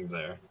just pinged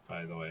there,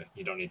 by the way.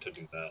 You don't need to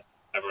do that.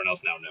 Everyone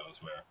else now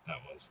knows where that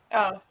was.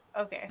 Oh,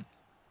 okay.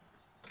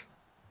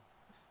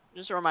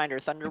 Just a reminder,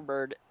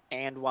 Thunderbird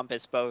and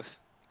Wumpus both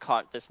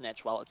caught the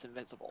Snitch while it's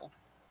invisible.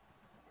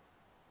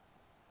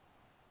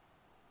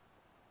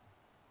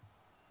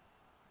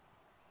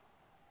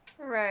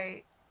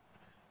 Right.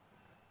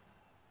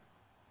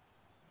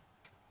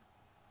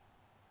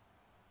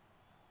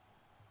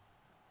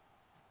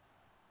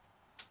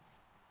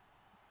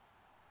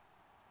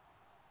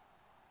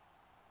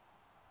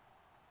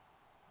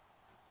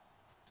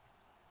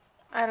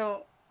 I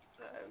don't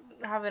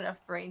have enough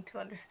brain to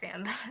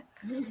understand that.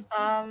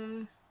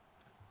 Can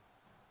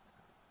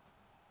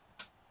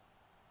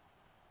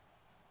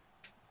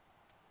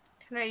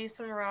I use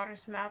the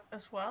Marauders map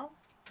as well?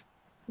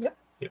 Yep.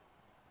 Yep.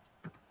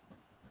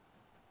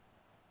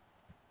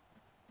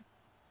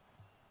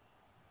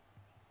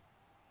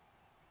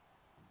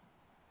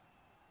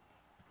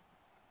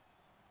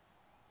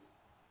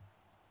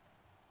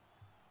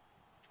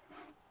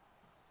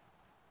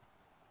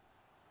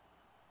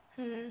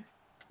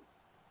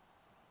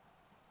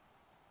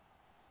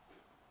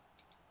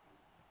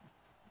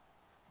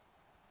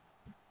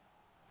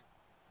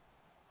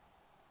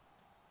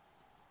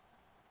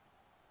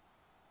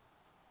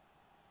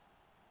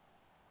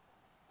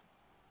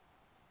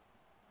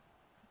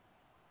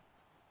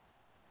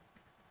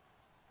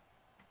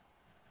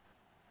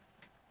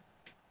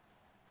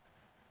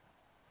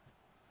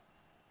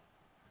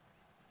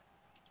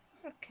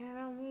 Okay,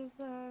 I'll move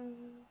them.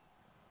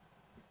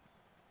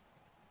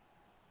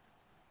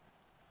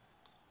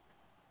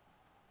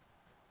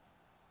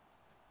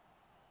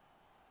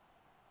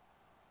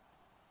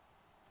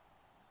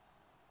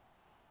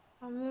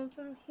 I'll move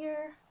them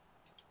here.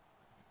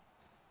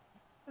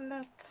 And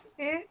that's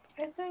it,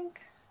 I think.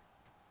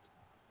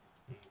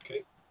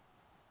 Okay.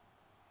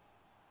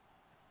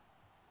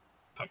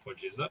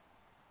 Puckwudgie is up.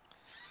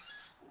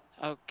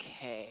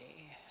 Okay.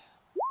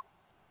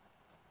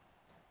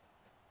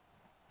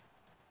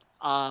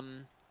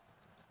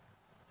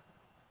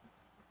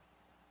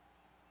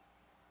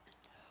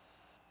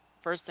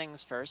 First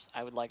things first,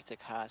 I would like to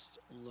cast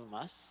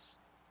Lumus.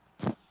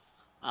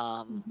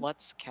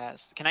 Let's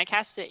cast. Can I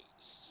cast it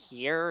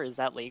here? Is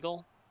that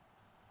legal?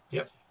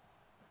 Yep.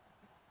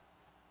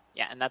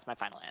 Yeah, and that's my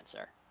final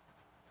answer.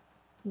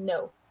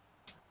 No.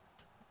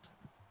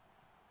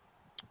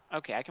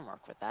 Okay, I can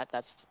work with that.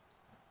 That's.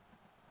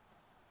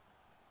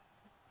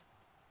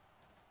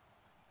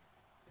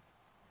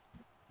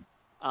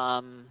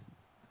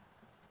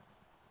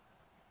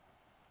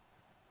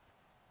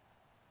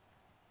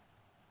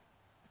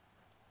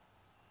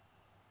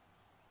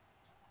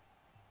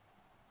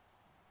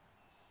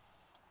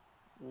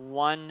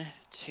 One,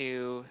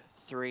 two,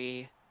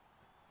 three,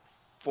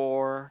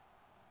 4,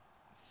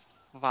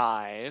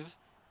 5.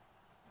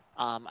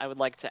 I would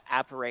like to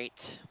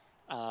apparate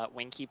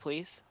Winky,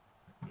 please.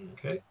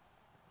 Okay.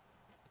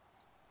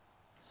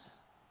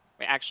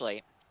 Wait,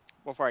 actually,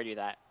 before I do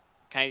that,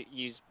 can I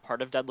use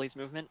part of Dudley's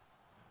movement?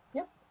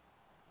 Yep.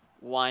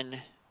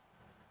 1,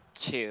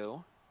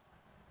 2.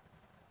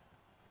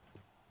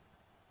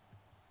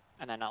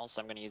 And then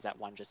also I'm going to use that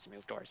 1 just to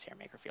move Doris here,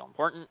 make her feel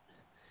important.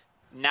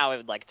 Now I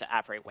would like to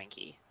apparate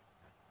Winky.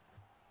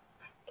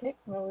 Okay,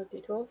 roll a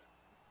d12.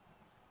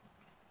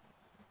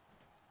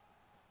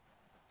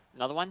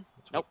 Another one?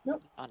 Nope.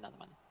 Nope. Not another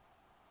one.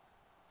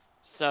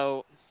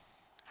 So,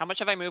 how much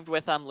have I moved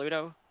with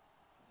Ludo?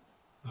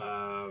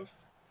 I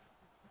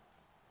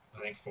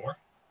think 4.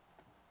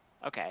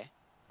 Okay.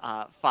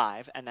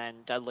 5, and then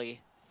Dudley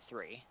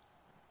 3.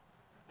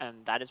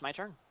 And that is my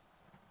turn.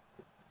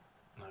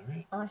 All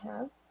right. I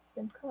have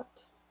been caught.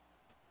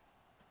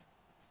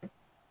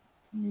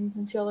 And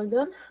since y'all are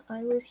done,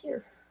 I was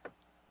here.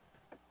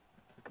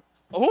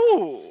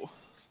 Ooh!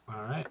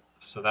 All right.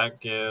 So that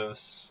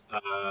gives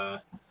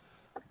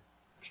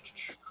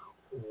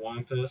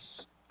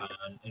Wampus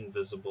an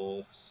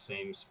invisible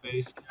same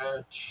space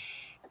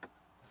catch.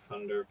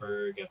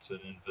 Thunderbird gets an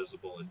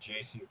invisible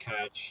adjacent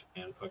catch,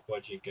 and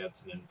Puckwudgie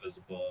gets an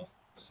invisible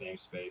same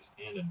space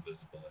and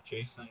invisible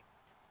adjacent.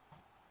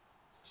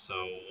 So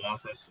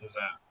Wampus is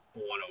at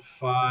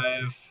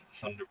 105,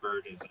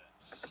 Thunderbird is at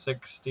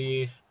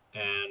 60,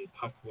 and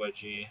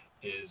Puckwudgie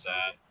is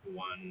at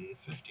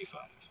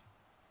 155.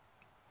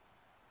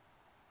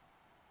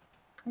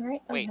 All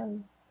right. Wait. I have.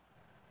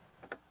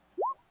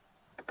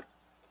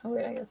 Oh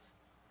wait, I guess.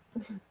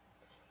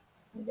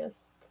 I guess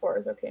 4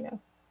 is okay now.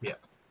 Yeah.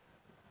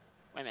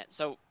 Wait a minute.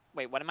 So,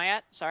 wait, what am I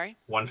at? Sorry?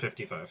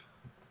 155.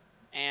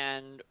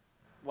 And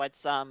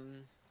what's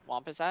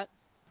Wampus at?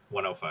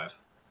 105.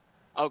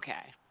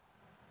 Okay.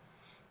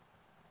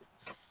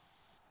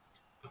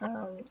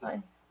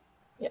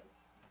 Yep.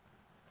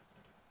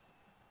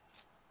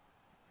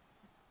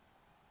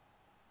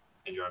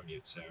 And you're on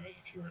mute, Sarah,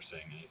 if you were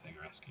saying anything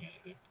or asking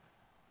anything.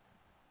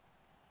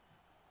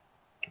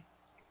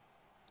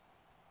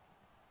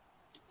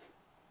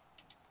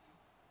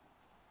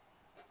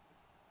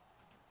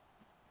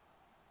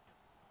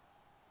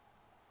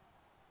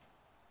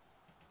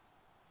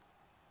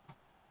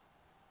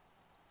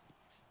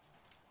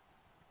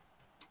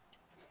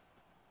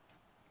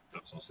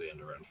 That's also the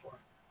end of round 4.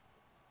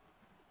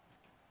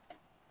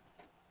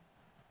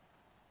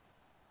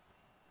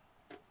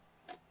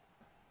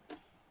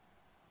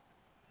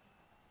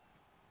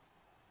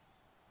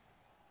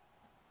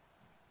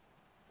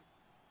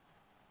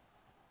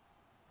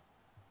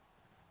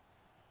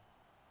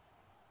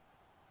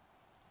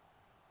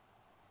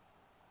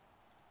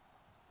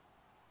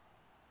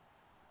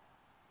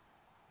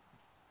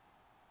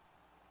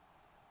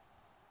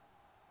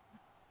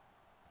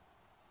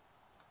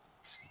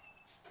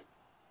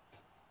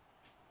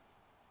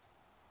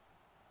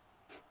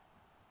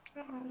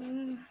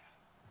 Um,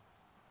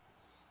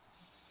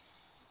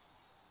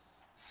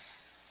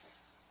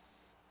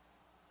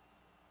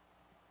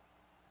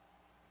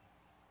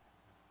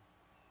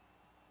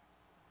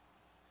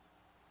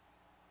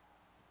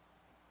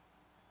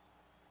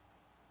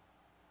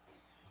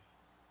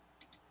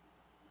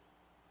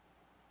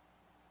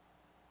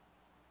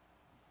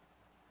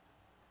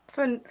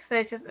 so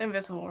Snitch is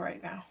invisible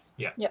right now.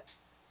 Yeah. Yep.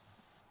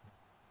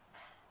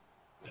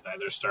 It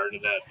either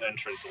started at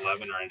entrance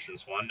 11 or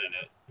entrance 1, and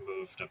it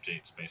moved up to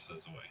 8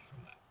 spaces away from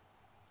that.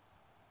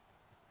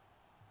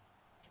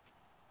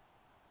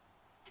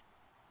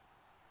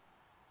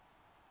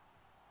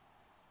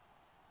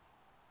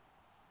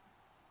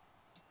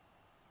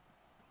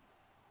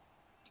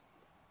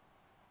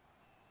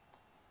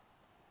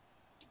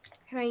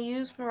 Can I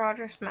use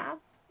Marauder's map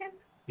again?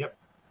 Yep.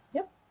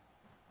 Yep.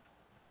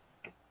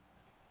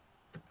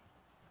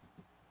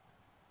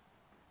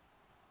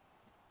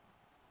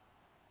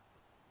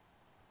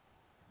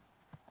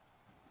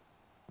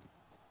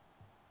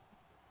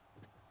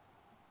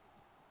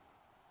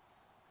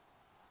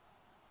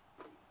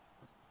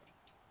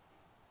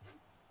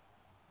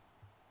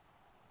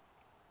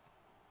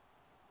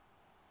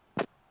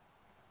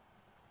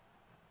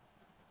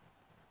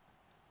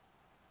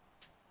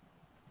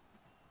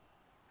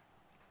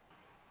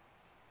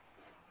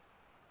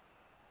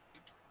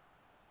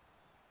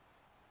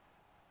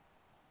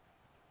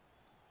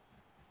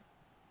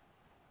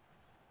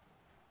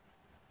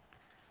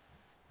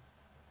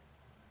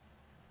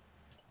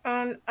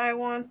 I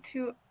want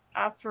to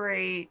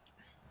operate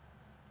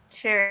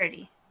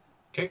Charity.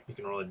 Okay, you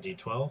can roll a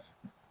d12.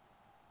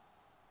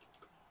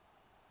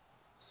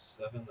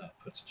 7, that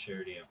puts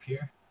Charity up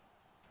here.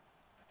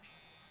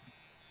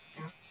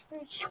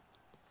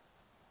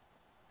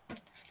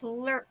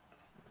 Slurp.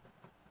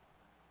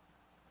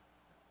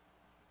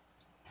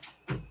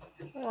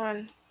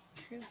 1,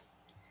 2.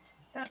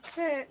 That's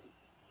it.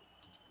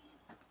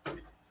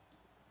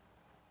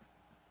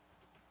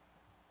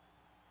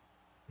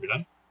 You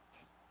done?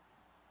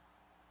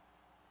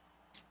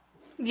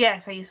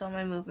 Yes, I used all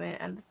my movement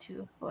and the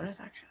 2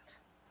 bonus actions.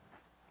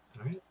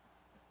 Alright.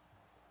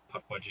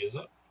 Puckwudgie is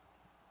up.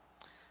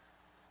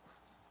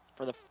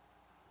 For the...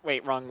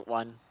 Wait, wrong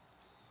one.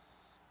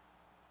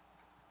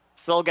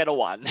 Still get a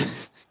 1.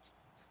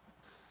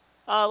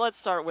 Let's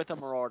start with a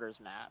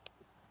Marauder's map.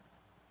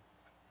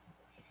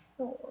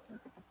 Sure.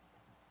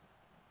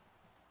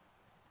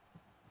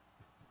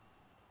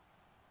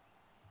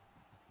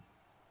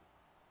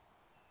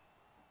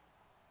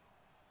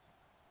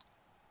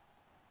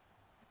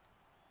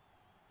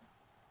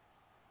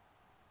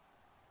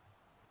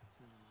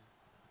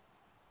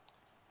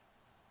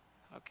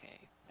 Okay.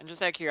 And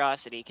just out of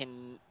curiosity,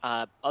 can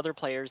other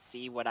players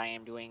see what I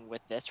am doing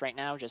with this right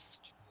now? Just...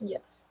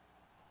 Yes.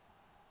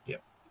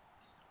 Yep.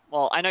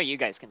 Well, I know you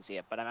guys can see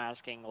it, but I'm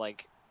asking,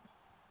 like...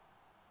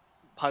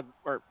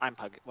 I'm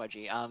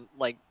Pugwudgie.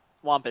 Like,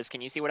 Wampus,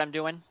 can you see what I'm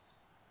doing?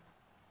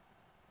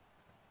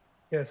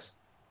 Yes.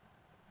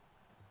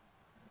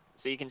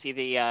 So you can see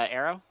the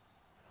arrow?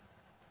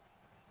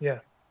 Yeah.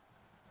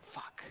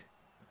 Fuck.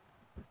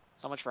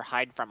 So much for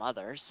hide from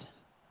others.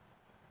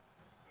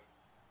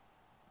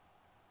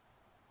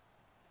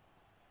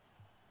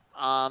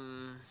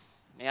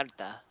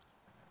 Mierda.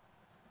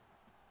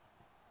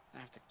 I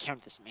have to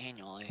count this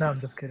manually. No,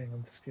 I'm just kidding.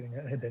 I'm just kidding.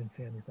 I didn't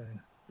see anything.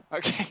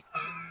 Okay.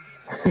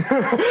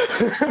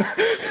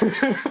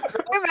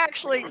 I'm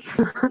actually...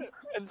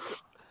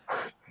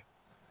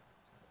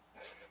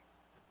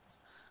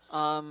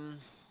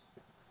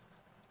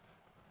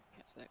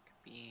 Guess that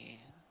could be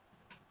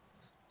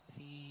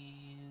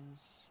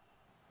these.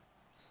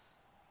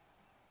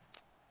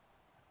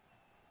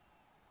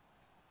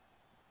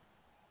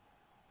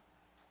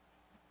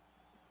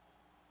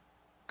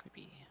 Could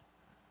be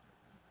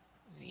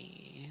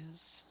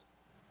these.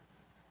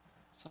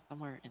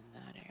 Somewhere in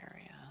that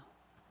area.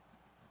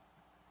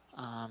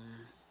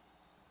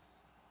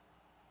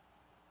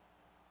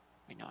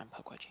 Wait, no, I'm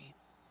Pukwudgie.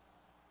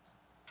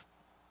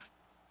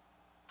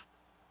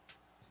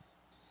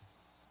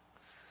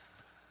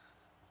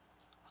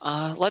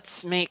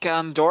 Let's make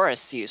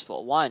Doris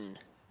useful. 1,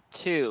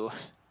 2,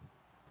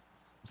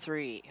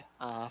 3,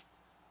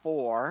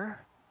 4.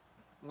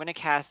 I'm gonna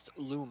cast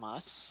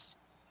Lumus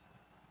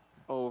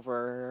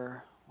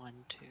over 1,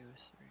 2, 3.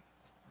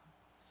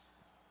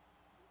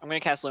 I'm gonna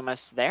cast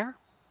Lumus there.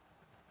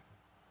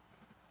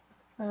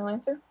 Final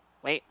answer?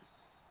 Wait.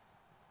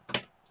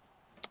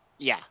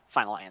 Yeah,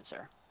 final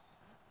answer.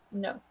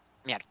 No.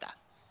 Mierda.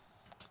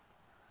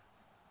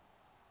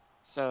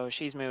 So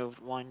she's moved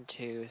 1,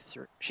 2,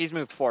 3. She's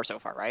moved 4 so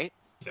far, right?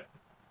 Yeah.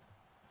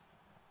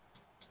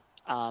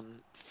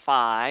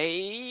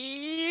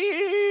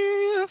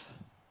 5,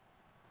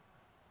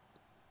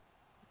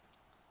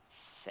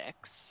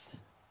 6.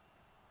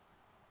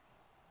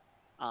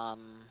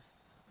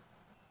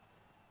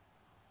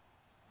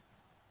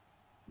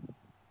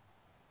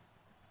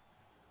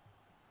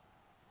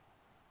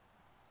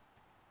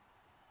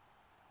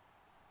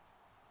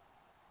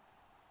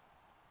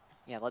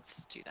 Yeah,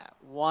 let's do that.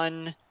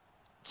 1,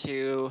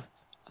 2,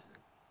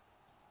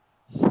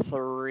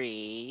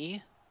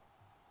 3,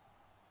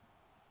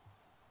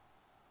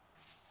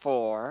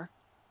 4,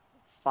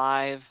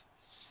 5,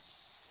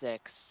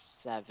 6,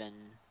 7,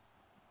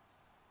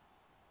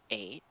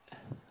 8.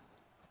 And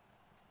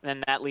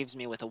then that leaves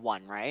me with a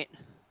 1, right?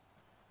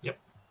 Yep.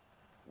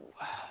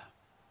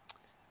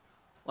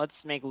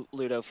 Let's make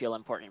Ludo feel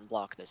important and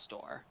block this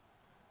door.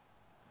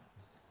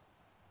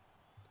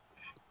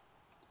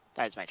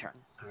 That is my turn.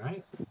 All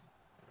right.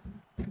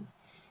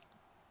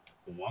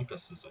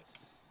 Wampus is up.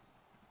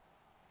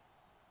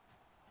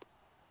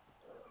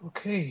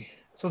 Okay,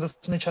 so the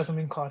snitch hasn't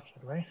been caught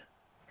yet, right?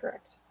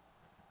 Correct.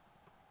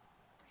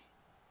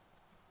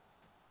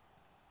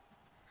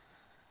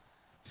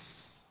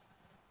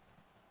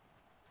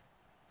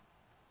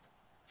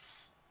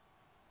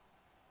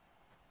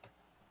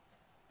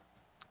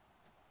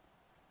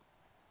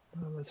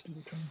 Let's do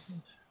the turn.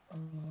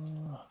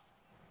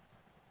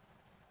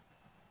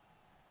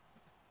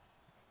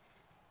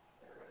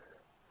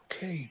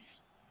 Okay.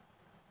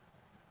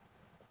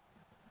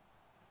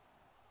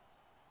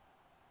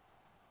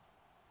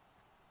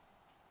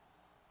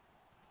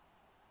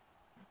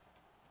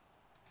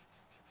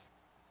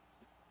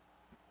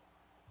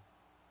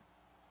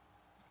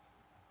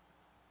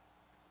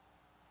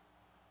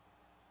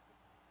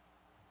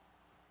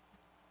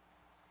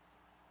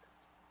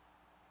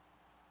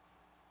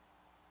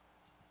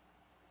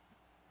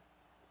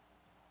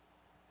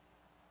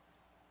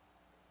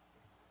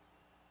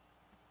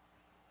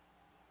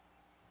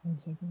 One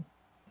second.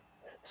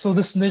 So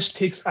the snitch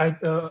takes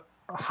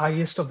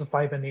highest of the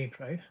 5 and 8,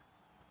 right?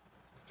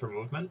 For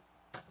movement?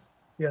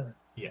 Yeah.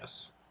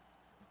 Yes.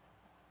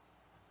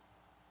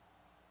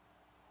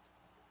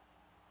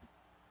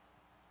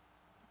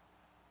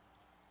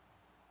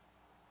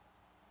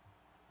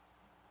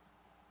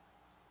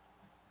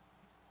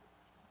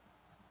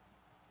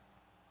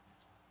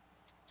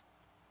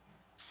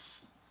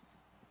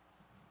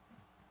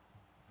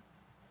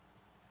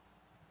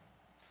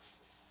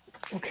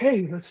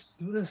 Okay, let's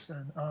do this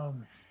then.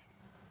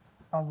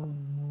 I will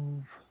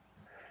move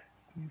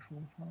 3, 4,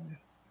 5,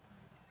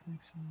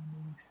 6, 7,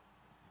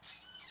 8.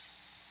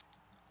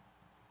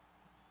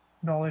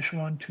 Knowledge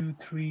 1, 2,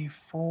 3,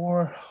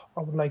 4. I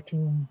would like to.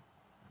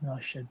 No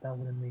shit, that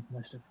wouldn't make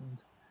much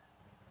difference.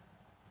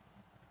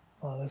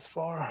 Oh, that's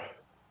far.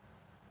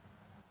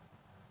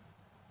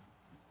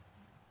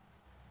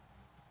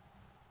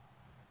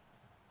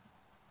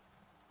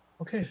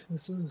 Okay,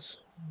 this is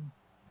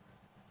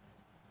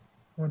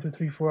 1, 2,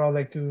 3, 4. I'd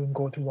like to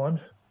go to 1.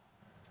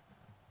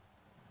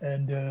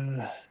 And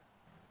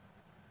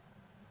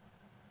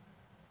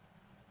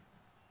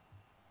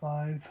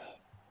 5.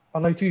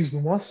 I'd like to use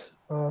Lumos.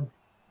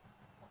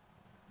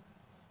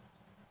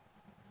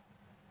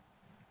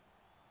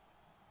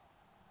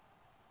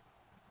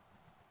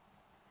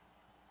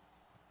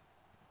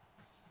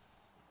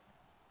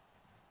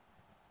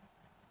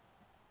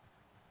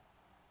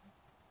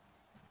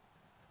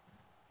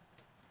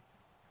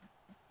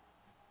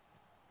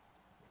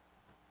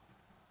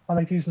 I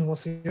like to use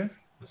Lumos here.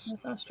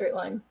 It's not a straight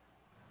line.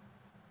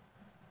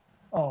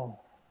 Oh.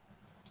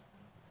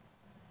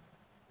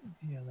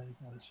 Yeah, that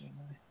is not a straight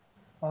line.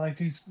 I like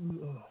to use.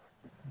 Oh,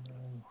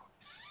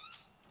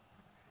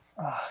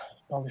 no.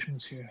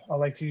 Embellishments here. I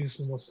like to use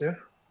Lumos there.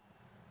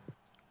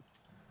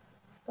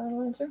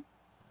 Final answer?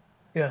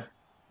 Yeah.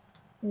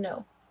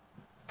 No.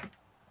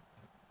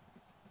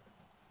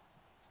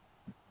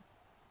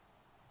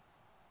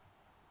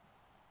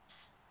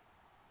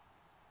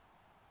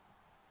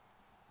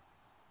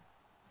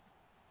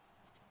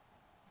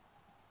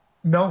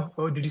 No.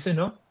 Oh, did you say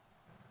no?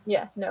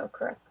 Yeah, no,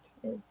 correct.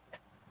 Is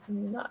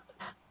not.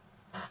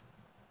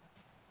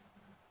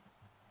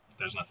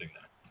 There's nothing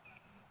there.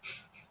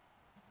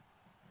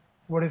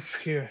 What if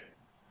here?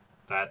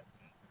 That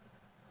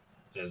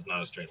is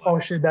not a straight line. Oh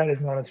shit, that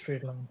is not a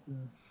straight line. So,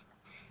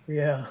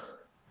 yeah.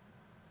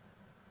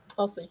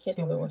 Also, you can't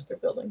do So, Lumos through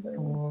buildings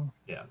anyways. 4,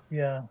 Yeah.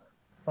 yeah,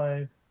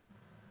 5,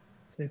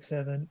 6,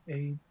 7,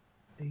 8,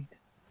 8.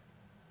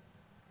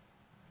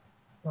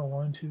 No,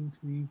 1, 2,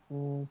 3,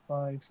 4,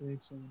 5,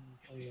 6, 7,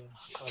 8. Oh yeah,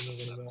 can't move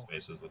 7 anymore.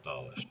 spaces with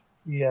Dalish.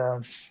 Yeah.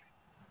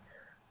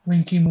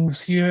 Winky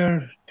moves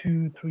here.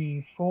 2,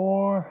 3,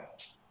 4.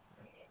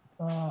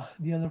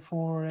 The other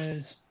 4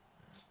 is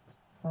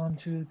 1,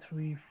 2,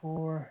 3,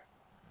 4.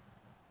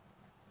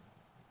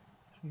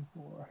 3,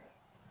 4.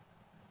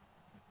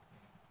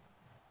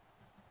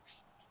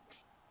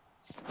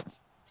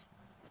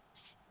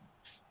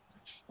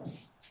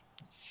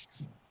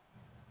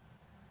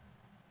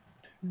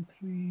 Two,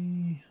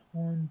 3,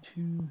 1,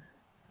 2,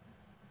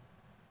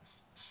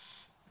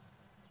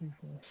 3,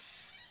 4.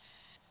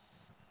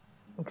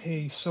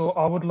 Okay, so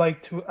I would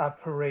like to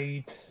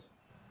apparate.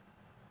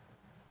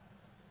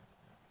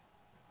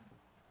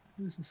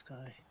 Who's this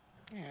guy?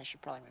 Yeah, I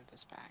should probably move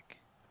this back.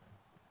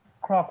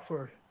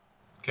 Crockford.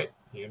 Okay,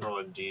 you can roll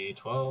a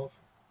d12.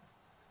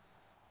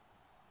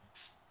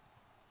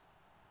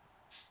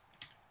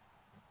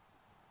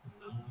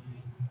 Nine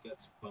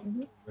gets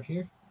bumped over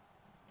here.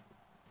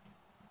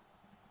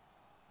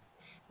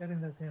 I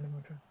think that's the end of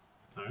my turn.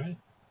 All right.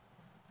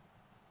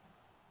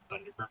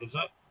 Thunderbird is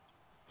up.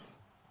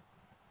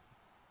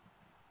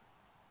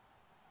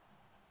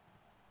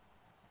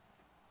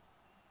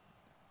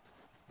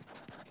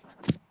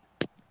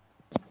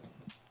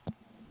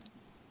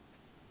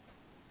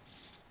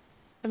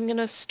 I'm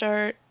gonna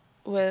start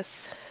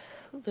with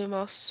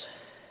Lumos.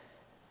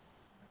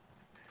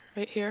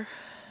 Right here.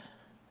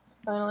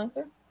 Final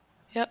answer?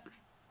 Yep.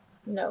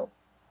 No.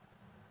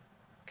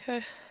 Okay.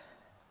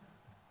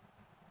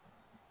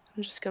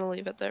 I'm just gonna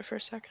leave it there for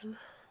a second.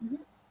 Mm-hmm.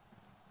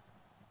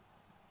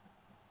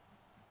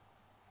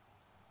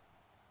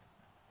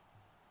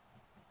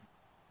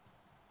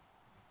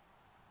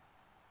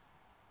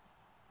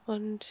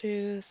 1,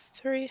 2,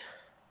 3,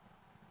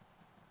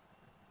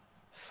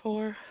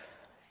 4.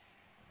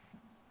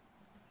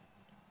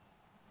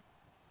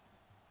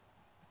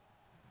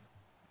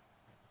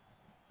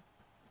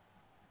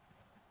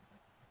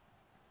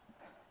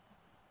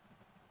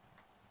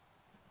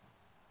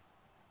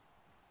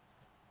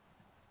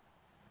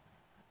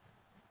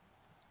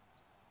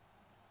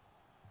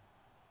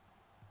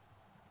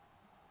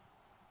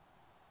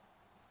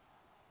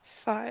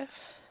 5.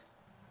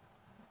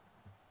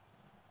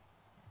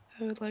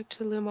 I would like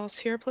to Lumos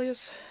here,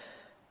 please.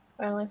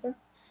 Final answer?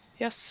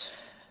 Yes.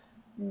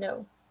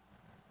 No.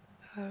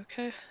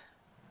 Okay.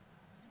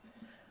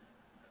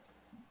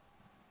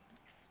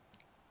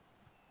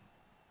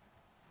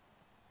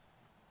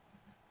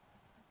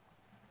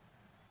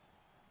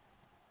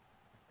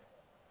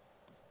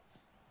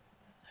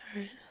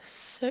 Alright,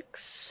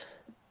 6.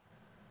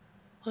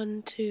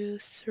 1, 2,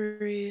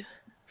 3,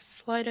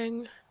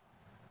 sliding.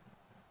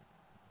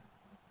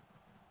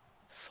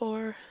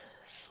 4,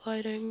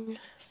 sliding.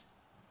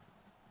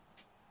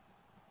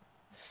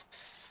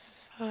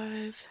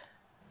 5,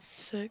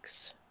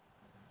 6,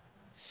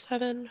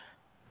 7.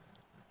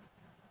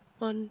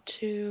 1,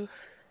 2.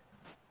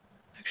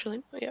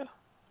 Actually, yeah.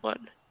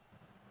 1,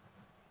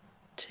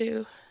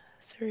 2,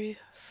 3,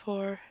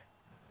 4,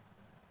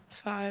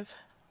 5.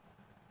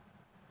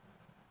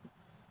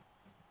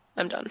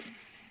 I'm done.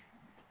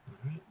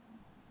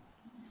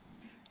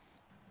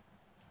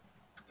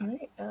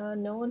 Alright. Alright,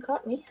 no one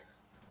caught me.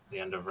 The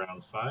end of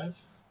round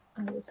 5.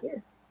 I was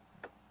here.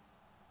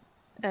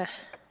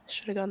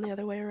 Should have gone the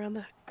other way around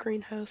the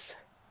greenhouse.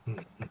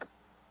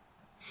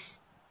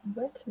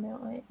 But now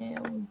I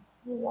am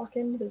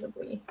walking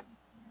visibly.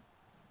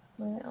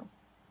 Wow.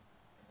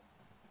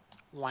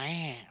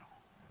 Wow.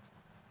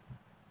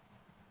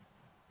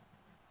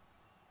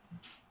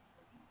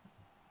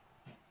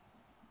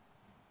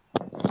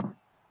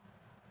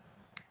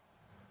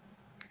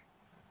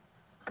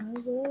 I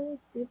will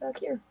be back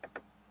here.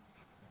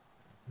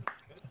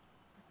 Okay.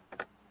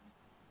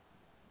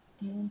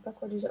 And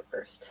Buckwater's up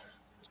first.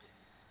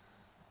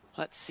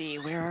 Let's see,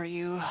 where are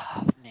you?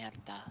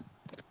 Merda.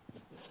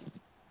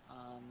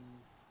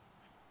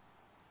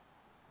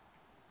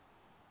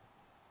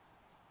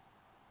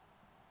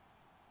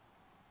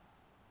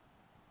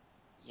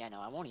 Yeah, no,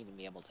 I won't even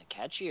be able to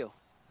catch you.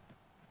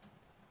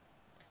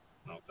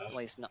 Not that. At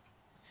least not.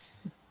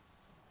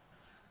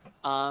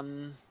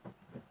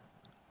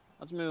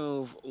 Let's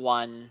move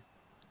 1.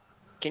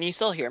 Can you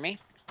still hear me?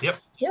 Yep.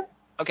 Yep.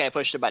 Okay, I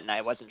pushed a button.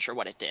 I wasn't sure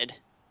what it did.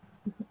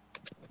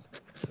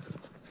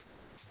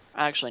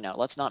 Actually, no,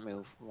 let's not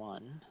move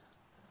 1.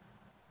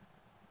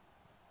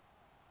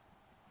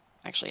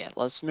 Actually, yeah,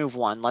 let's move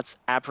 1. Let's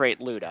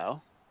apparate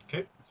Ludo.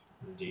 Okay.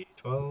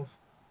 D12.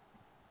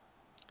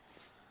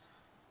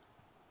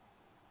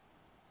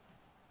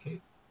 Okay.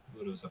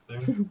 Ludo's up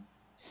there.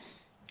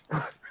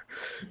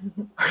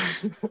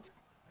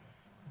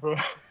 Bro.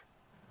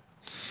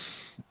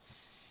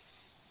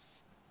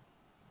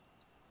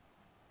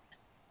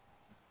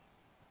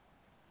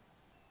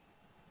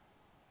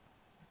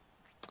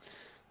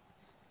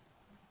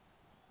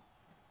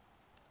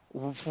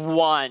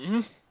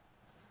 One.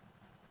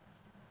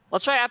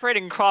 Let's try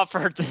apparating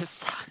Crawford this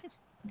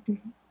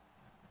time.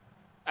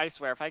 I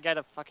swear, if I get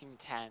a fucking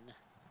 10.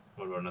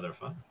 What about another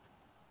fun?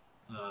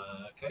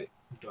 Okay.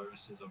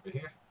 Doris is over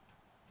here.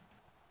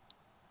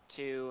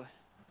 2,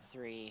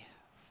 3,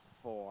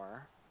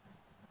 4.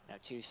 No,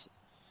 2.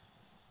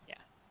 Yeah,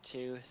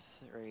 2,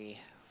 3,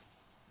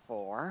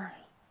 4.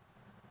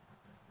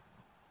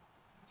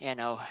 Yeah,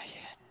 no.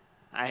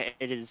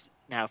 It is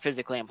now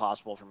physically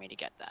impossible for me to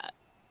get that.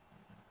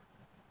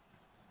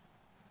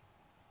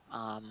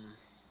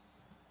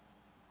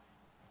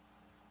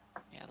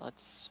 Yeah,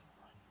 let's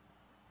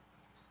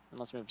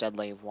move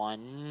Deadly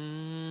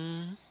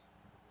 1.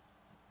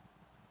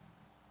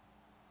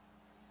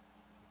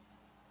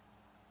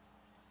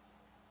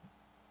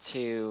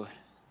 2,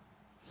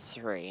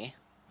 3.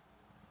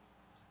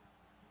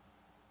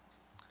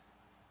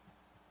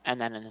 And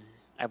then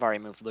I've already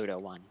moved Ludo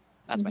 1.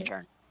 That's my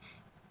turn.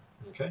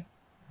 Okay.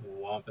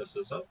 Wampus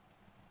is up.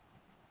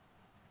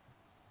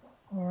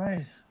 All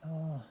right.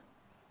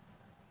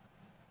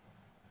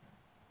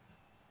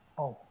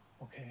 Oh,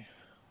 okay.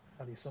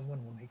 At least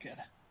someone will make it.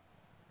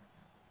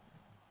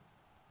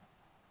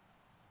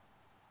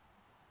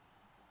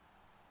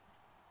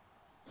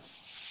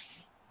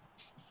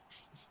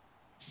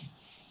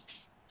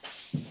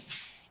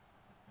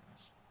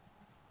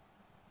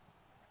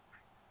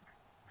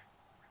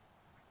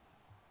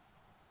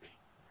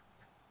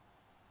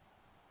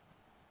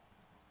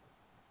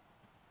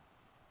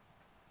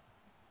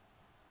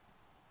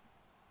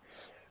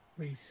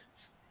 Wait.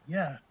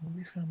 Yeah,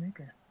 nobody's gonna make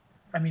it.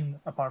 I mean,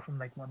 apart from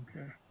like one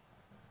player.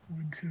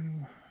 1, 2,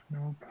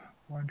 nope.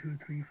 1, 2,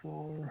 3,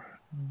 4,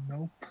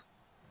 nope.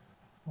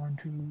 1,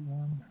 2,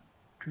 1,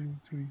 2,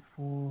 3,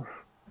 4.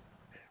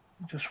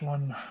 Just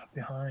one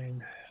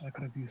behind. I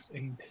could have used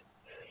 8.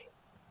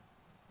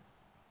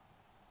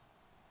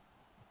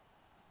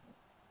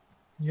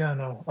 Yeah,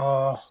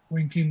 no.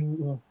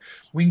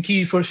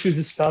 Winky first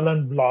uses spell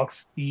and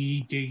blocks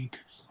the gate.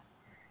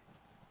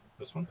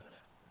 This one?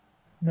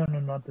 No,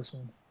 not this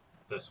one.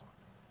 This one.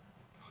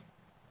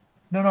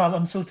 No,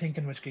 I'm still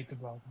thinking which gate to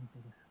block.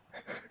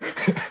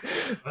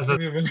 Was Give it?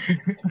 me a minute.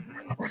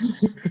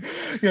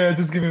 Yeah,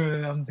 just give me a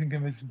minute. I'm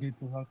thinking which gate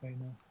to block right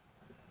now.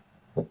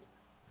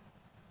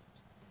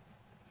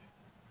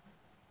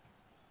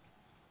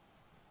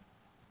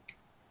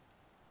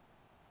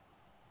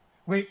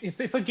 Wait,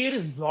 if a gate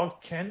is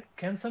blocked,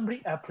 can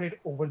somebody operate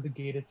over the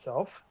gate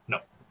itself? No.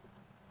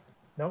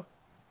 No?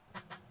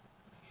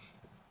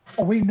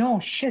 Oh wait, no,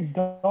 shit,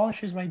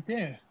 Dolish is right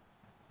there.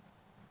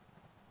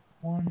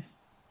 1,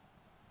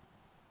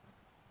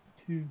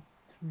 2,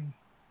 3,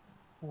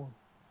 4.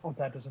 Oh,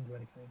 that doesn't do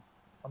anything.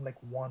 I'm like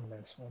 1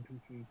 less. 1, 2,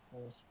 3,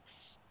 4.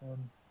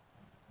 1,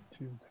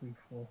 2, 3,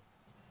 4.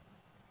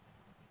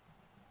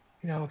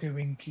 Yeah, okay,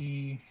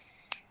 Winky.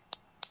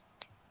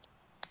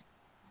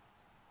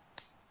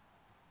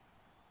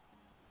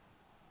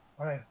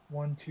 Alright,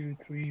 1, 2,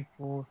 3,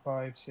 4,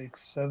 5,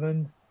 6,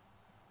 7.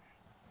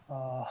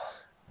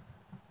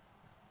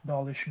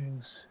 Dolish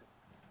moves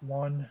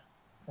 1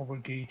 over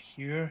gate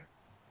here.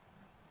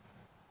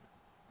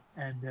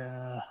 And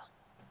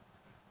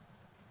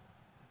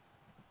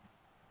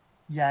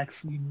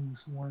Yaxley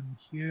moves 1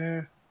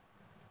 here.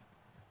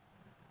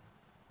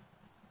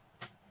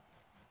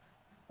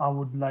 I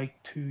would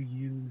like to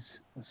use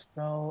a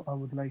spell. I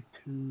would like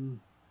to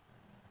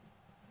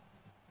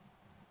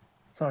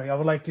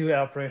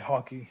operate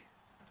hockey.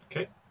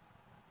 Okay.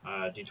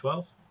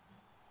 D12.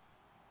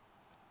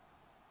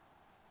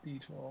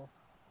 D12.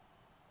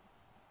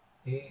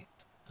 It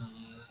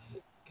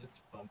gets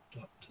bumped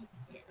up to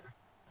there.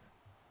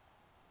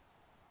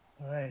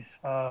 Alright.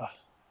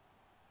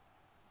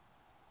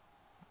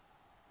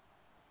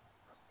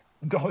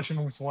 Dolish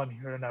moves 1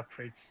 here and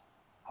operates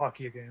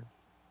hockey again.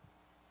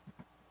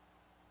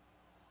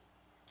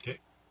 Okay.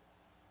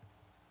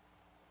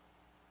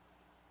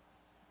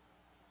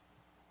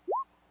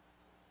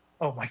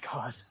 Oh my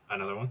god.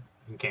 Another one.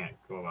 You can't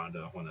go on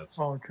to one that's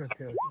Okay.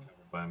 covered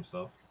by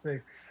himself.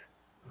 6.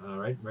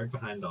 Right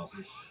behind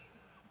Dolphin.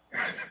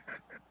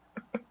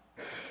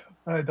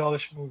 Alright,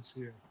 Dolish moves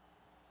here.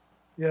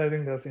 Yeah, I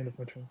think that's the end of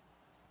my turn.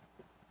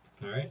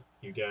 Alright,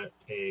 you get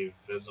a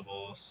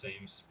visible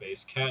same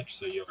space catch,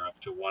 so you're up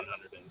to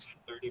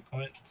 130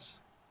 points.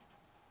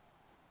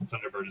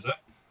 Thunderbird is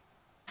up.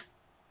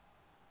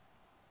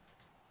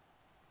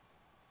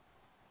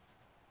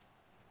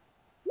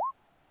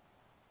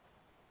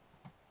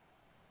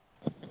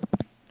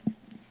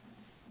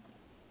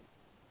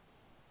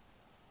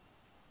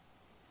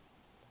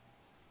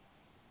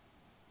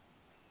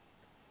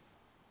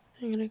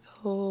 I'm gonna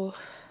go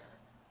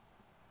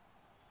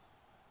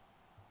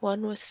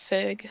 1 with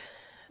Fig,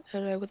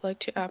 and I would like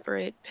to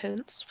operate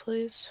Pince,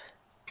 please.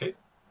 Okay.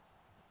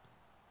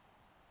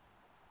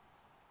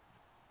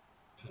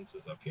 Pince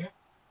is up here.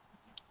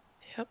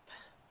 Yep.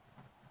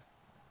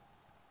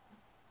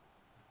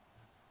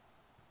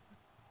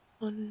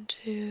 1,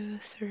 2,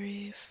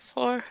 3,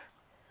 4.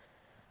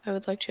 I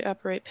would like to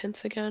operate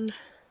Pince again.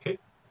 Okay.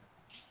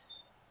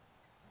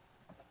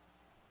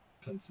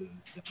 Pince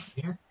is down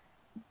here.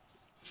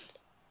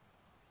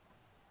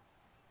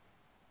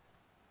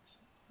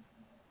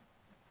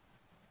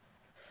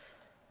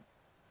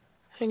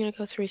 I'm gonna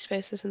go 3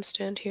 spaces and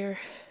stand here.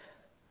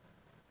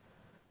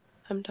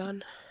 I'm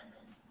done.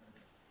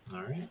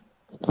 Alright.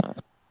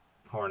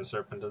 Horn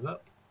Serpent is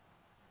up.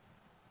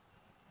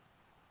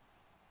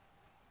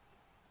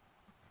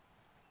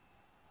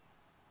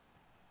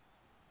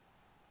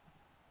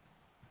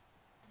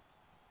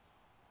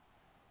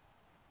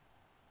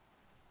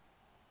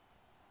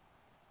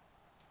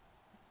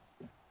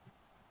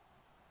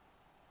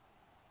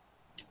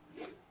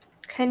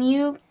 Can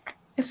you?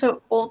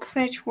 So old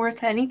Snitch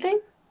worth anything?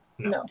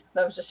 No,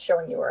 that was just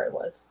showing you where I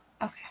was.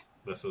 Okay.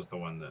 This is the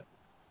one that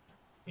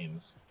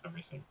means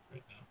everything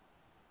right now.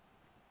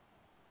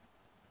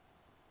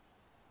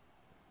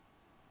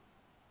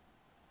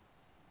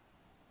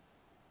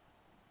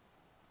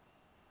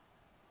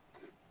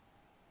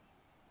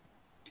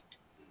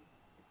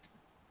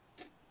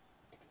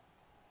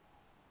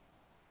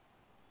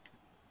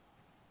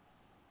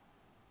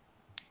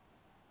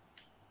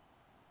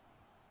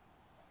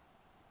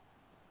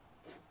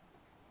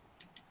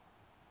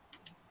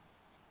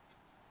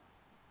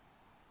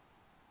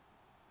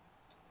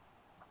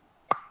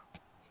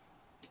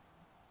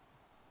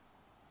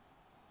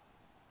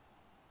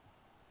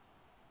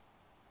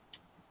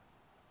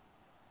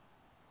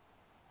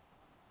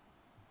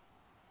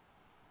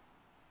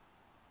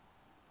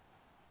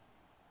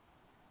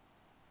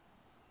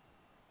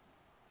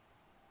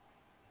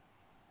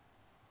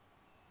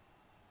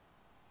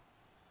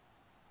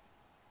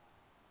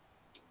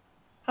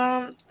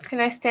 Can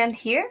I stand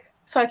here?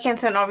 So I can't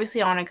stand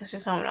obviously on it because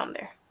there's someone on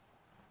there.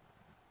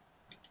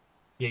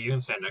 Yeah, you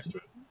can stand next to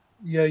it.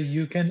 Yeah,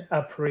 you can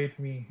apparate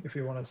me if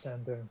you want to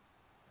stand there.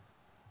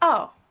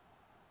 Oh.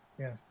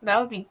 Yeah. That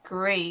would be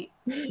great.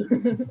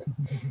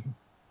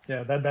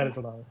 Yeah, that is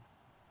allowed.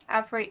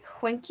 Apparate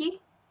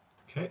Winky.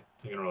 Okay,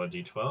 you're gonna roll a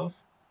d12.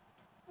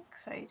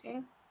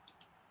 Exciting.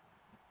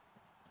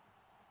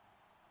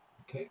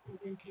 Okay,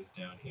 Winky's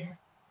down here.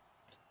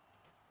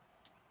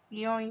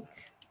 Yoink.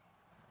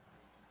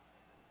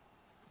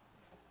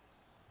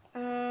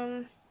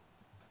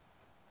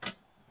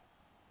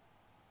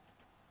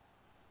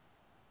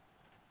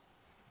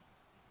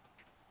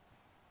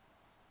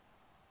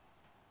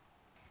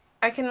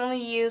 I can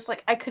only use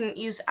I couldn't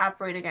use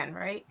apparate again,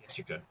 right? Yes,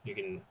 you could. You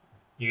can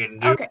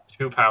do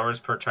 2 powers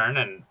per turn,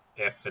 and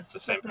if it's the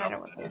same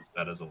power,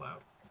 that is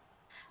allowed.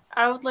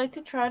 I would like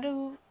to try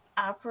to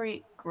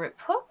apparate grip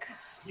hook.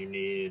 You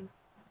need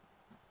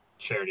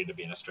Charity to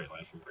be in a straight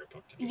line from grip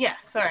hook. Yeah,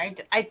 sorry.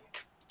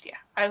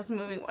 I was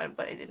moving one,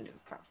 but I didn't do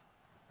it properly.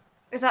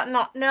 Is that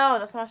not? No,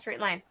 that's not a straight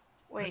line.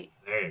 Wait.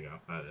 There you go.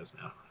 That is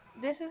now.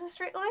 This is a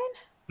straight line?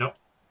 Nope.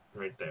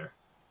 Right there.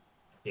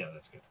 Yeah,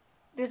 that's good.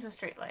 This is a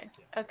straight line.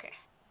 Yeah. Okay.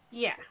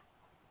 Yeah.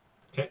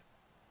 Okay.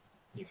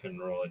 You can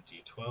roll a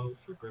d12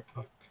 for grip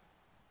hook.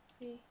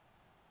 See.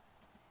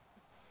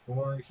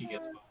 4. He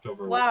gets bumped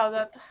over. Wow,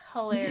 that's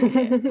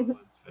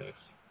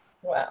hilarious.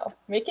 Wow,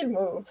 making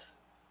moves.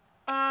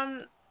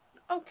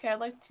 Okay, I'd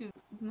like to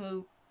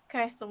move.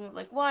 Can I still move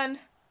 1?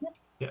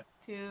 Yeah.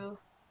 2,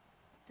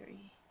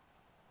 3.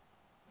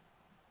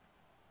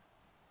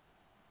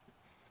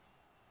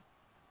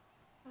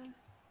 1,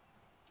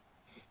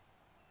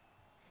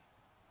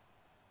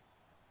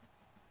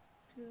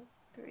 2,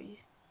 3,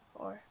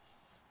 4.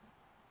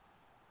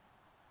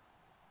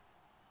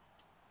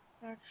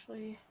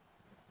 Actually.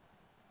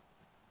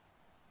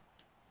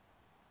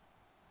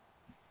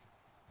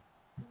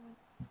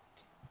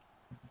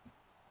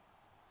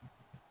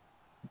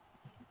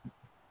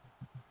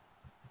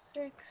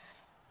 Six.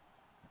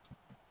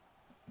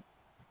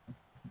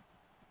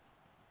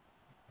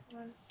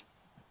 1,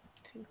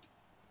 2,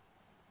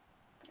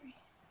 3.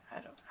 I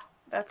don't know.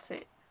 That's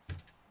it.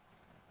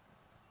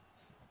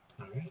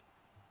 All right.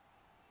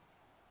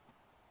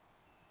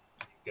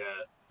 You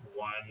got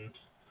 1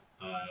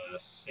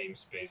 same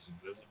space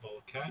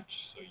visible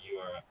catch, so you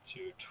are up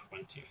to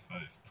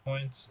 25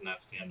 points, and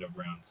that's the end of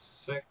round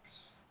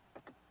 6,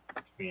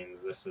 which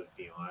means this is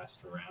the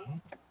last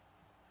round.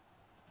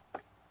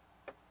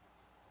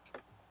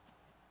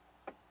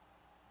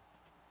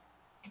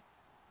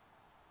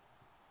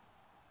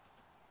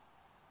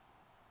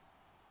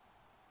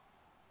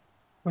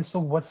 Wait, so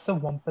what's the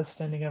Wampus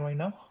standing at right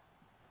now?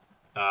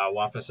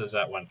 Wampus is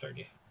at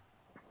 130.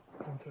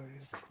 130.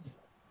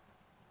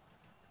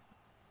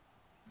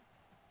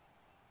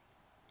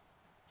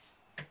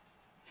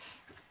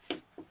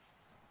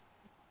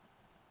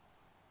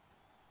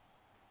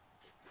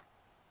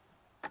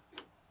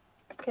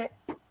 Okay,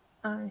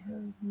 I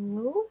have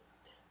moved.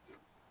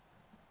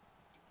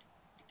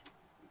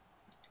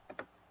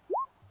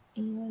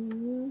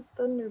 And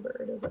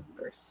Thunderbird is up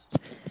first.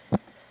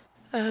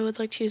 I would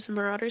like to use the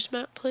Marauders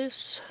map,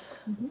 please.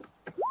 Mm-hmm.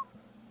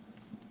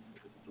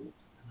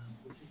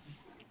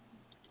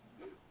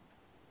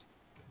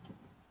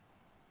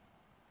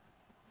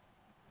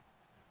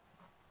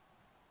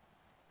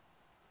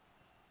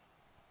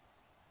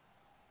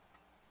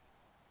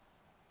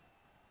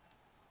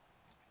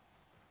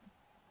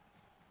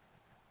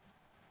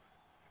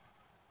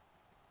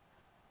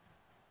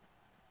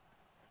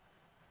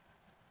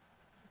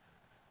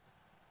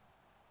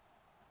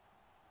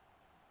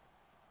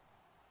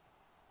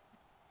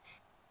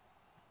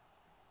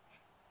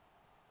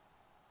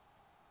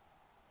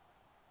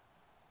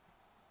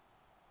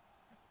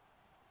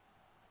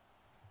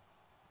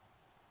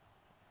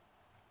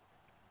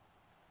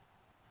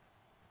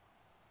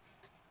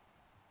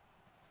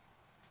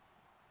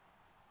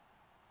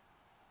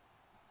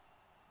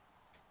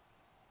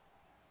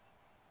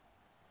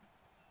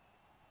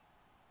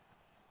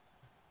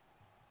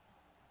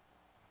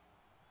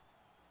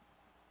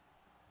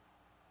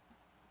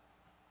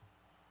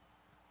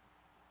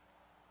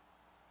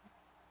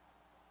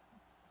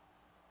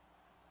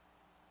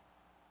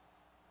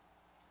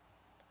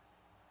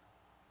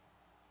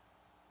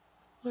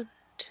 One,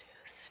 two,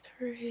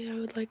 three. I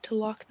would like to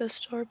lock this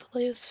door,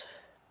 please.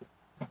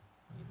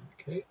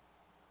 Okay.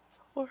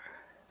 4.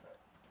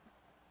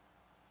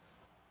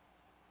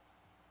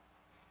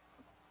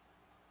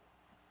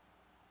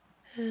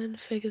 And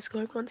Fig is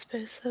going 1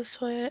 space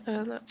this way,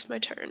 and that's my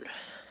turn.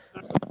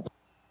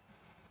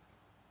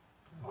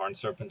 Horn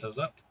Serpent is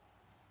up.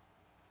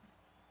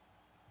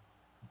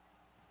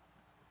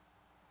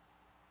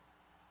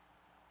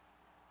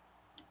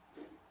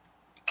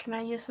 Can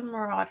I use the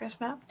Marauders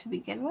map to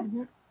begin with?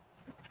 Mm-hmm.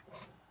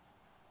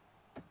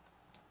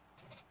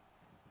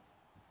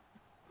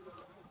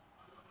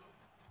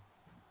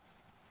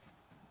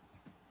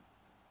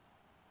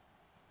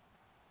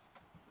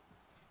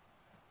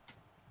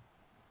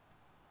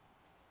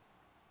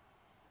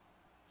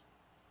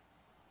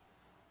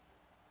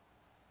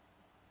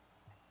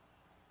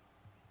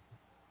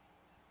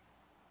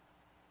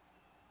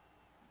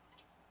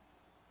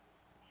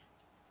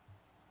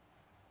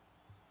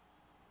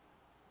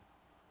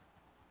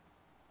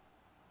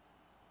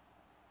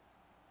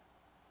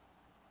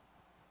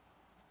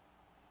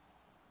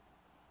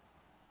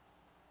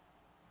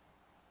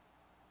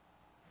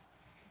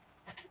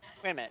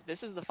 Wait a minute.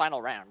 This is the final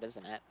round,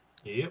 isn't it?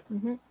 Yep.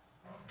 Mm-hmm.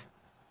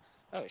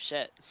 Oh,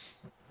 shit.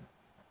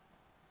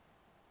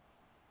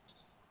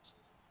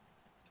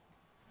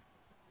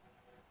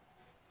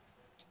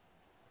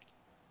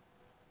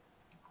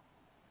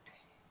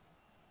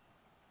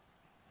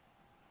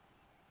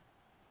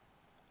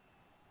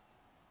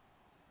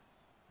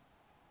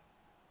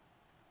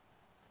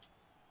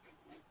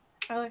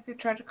 I like to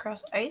try to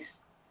cross ice.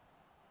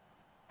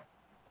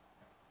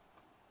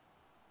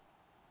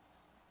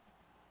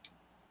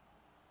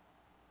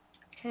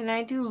 Can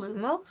I do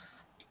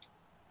Lumos?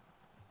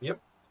 Yep.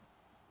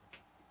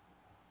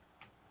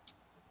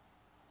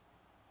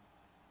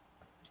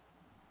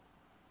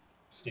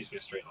 This needs to be a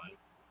straight line.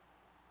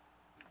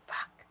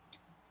 Fuck.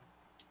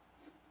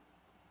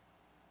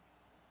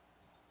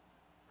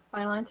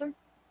 Final answer?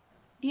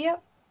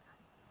 Yep.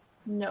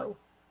 No.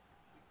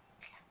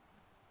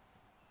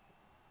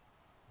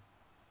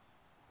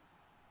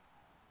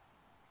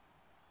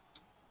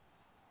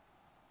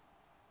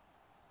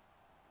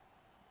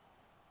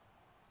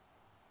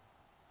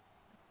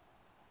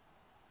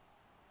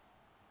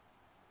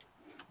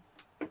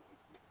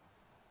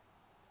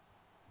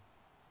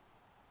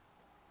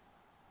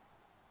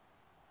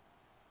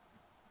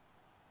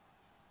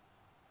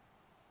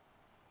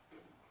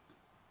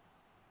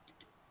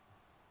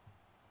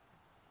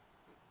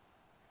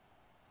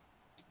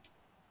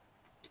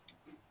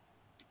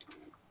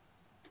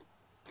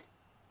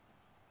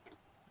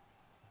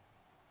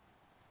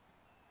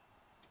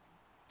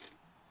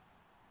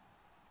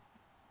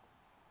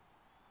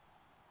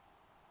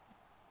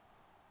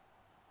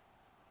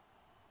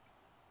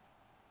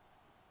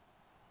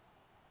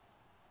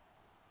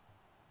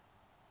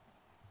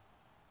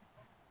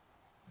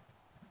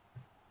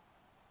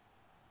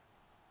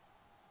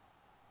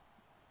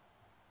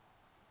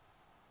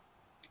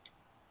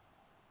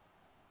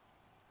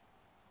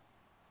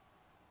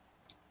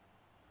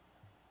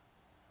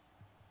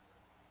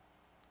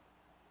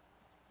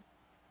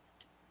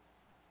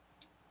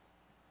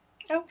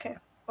 Okay.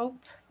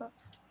 Oops,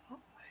 that's not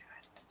what I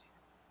meant to do.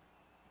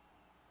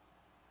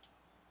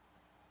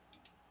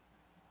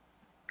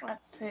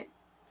 That's it.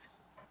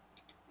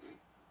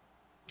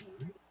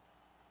 Alright.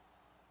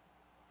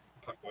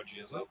 Puck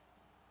wedgie is up.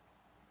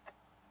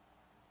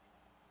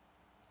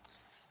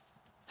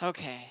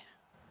 Okay.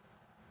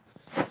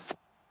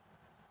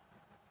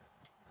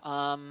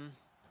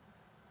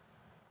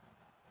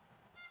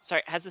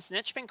 Sorry, has the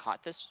snitch been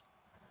caught this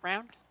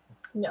round?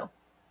 No.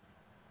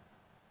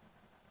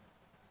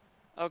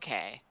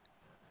 Okay.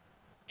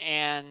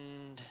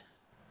 And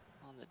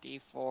on the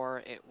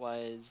D4, it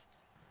was...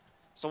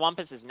 So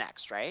Wampus is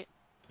next, right?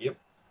 Yep.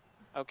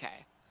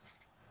 Okay.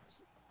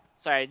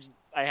 Sorry,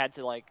 I had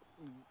to, like,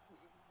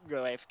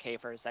 go AFK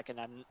for a second.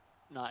 I'm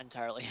not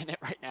entirely in it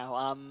right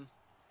now.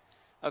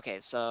 Okay,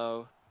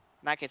 so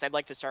in that case, I'd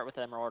like to start with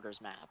the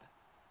Marauders map.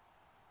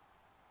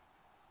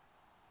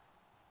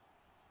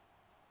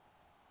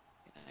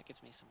 Okay, that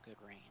gives me some good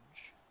range.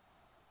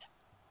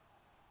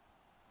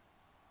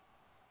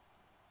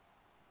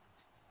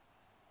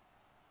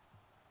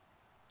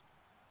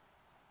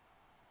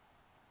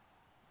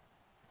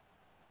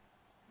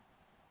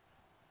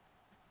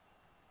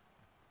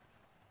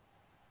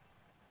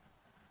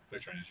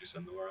 Which one did you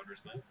send the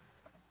Marauders map?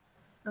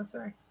 Oh,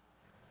 sorry.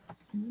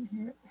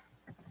 Mm-hmm.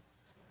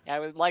 Yeah, I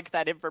would like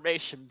that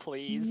information,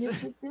 please. Yep,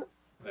 yep, yep.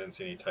 I didn't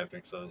see any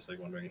typing, so I was like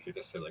wondering if you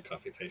just like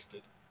copy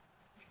pasted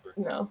for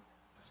No.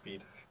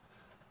 speed.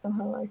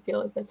 Somehow I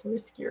feel like that's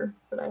riskier,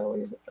 but I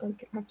always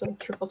have to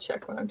triple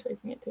check when I'm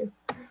typing it too.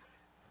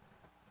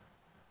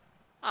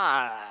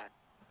 Ah,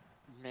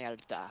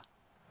 merda.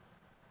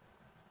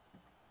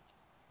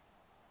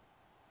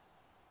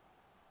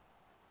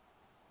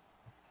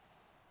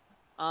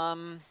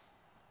 I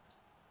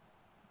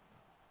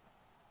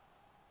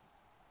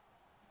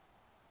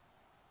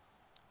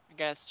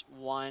guess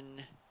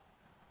 1,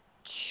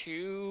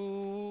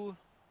 2.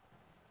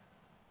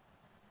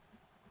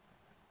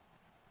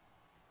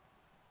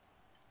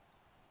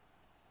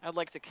 I'd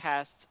like to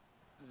cast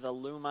the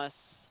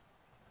Lumus.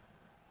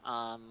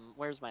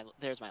 There's my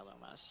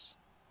Lumus.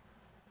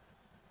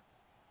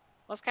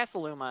 Let's cast the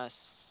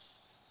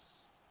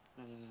Lumus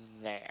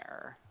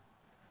there.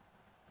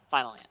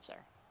 Final answer.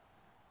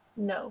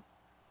 No.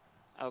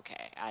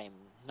 Okay, I'm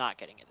not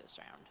getting it this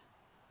round.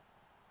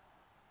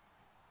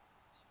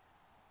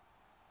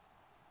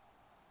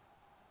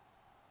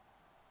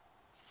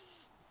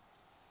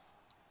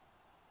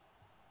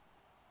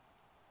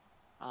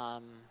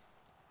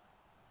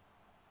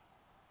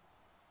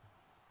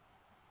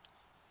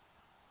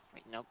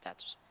 Wait, nope,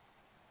 that's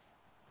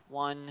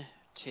 1,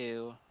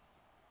 2,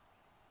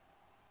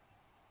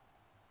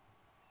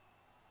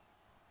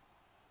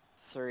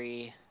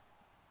 3,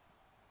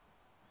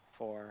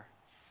 4,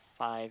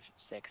 5,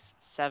 6,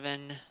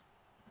 7,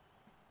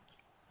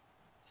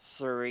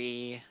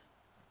 3,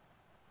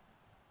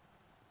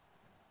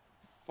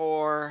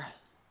 4,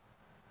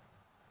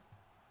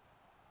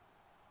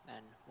 then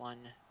 1,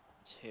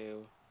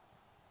 2,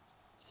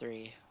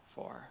 3,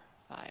 4,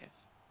 5,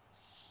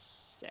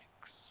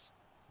 6.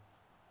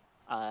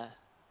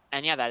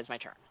 And yeah, that is my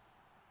turn.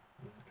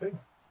 Okay.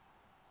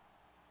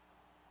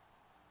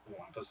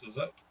 Wampus is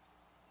up.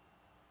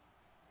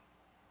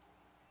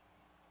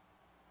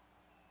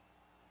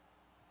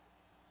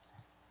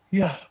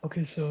 Yeah,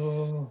 okay,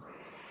 so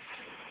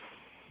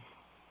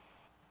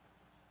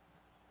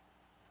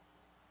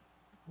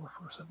 4,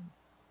 4, 7.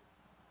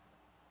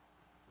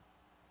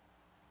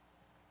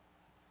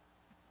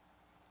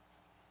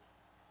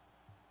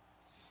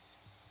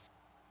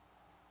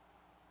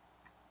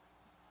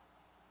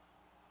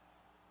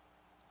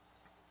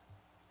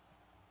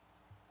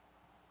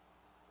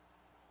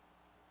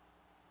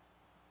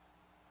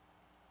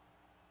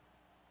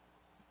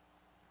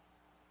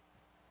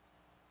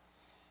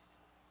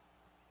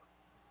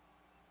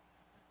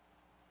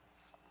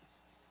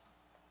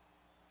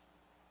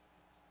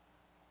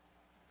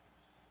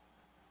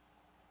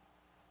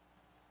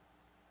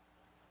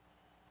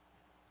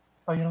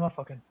 Oh, you know what?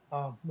 Fucking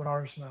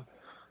Bernard snap.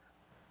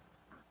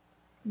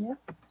 Yeah.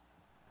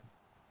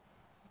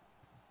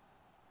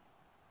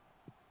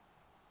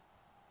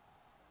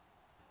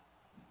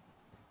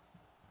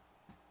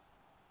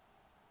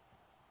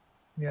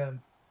 Yeah.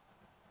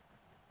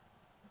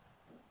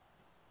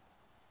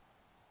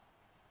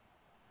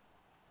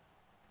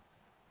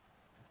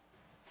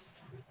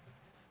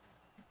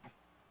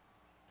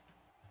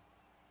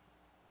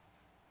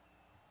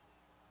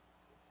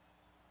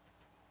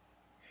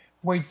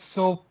 Wait,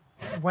 so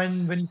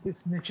when you say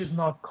Snitch is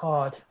not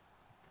caught,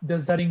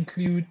 does that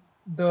include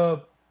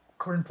the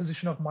current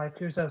position of my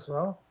peers as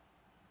well?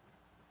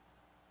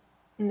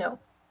 No.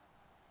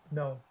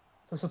 No.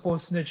 So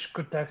suppose Snitch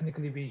could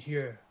technically be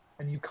here,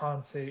 and you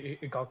can't say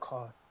it got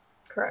caught,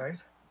 Correct. right?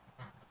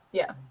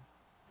 Yeah.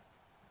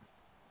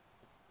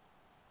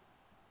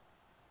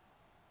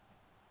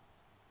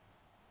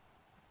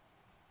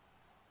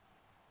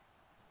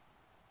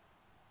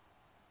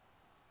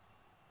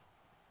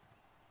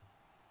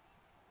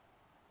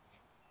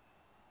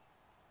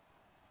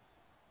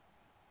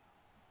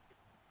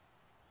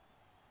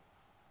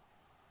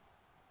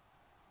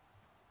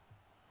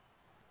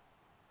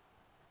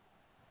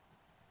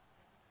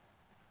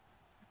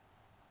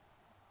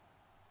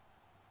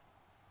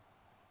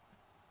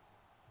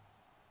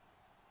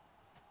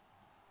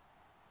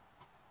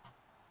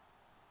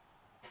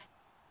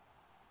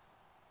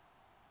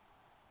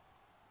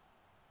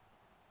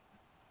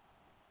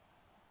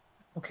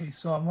 Okay,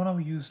 so I'm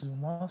gonna use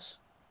Lumos.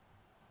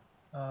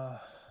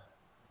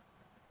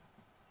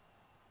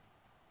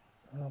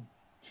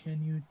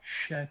 Can you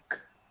check?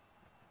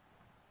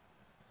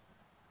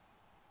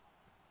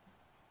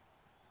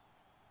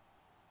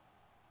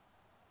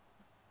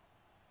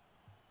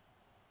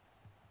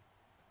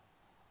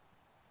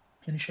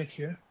 Can you check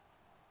here?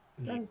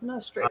 There's no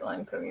straight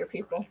line from your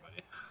people.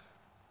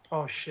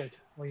 Oh shit!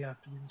 Well, you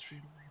have to use the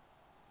straight line.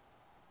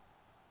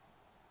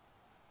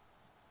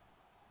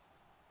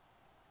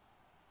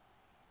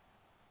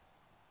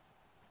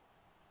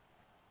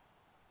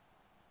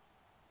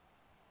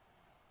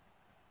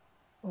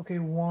 Okay,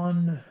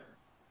 1,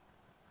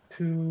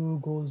 2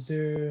 goes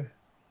there,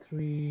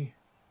 3.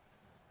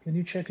 Can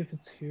you check if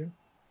it's here?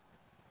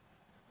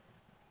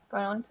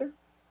 Final answer?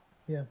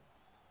 Yeah.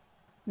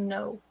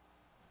 No.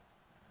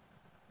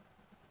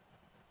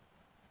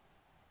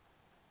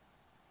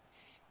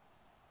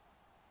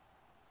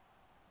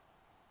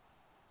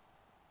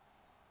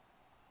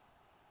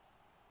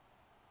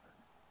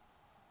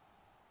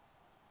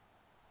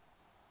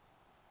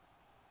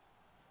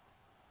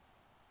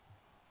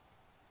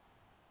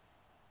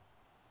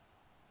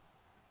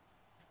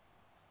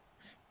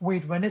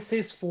 Wait, when it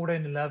says 4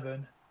 and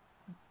 11,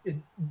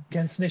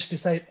 can Snitch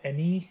decide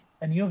any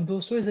of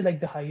those two? Or is it like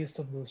the highest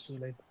of those two,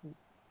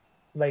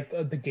 like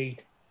the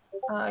gate?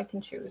 I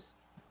can choose.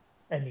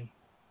 Any.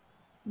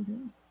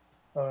 Mm-hmm.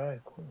 All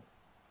right, cool.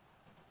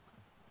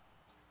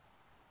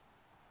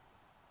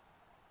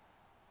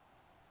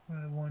 All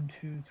right, 1,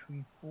 2,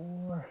 3,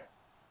 4,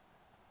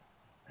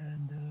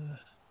 and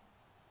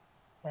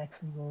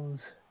Maxon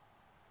goes.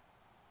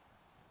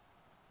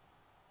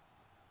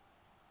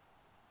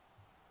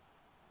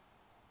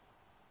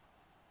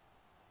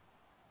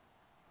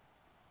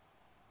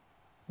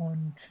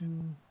 One,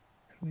 2,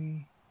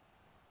 3,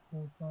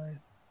 4, 5,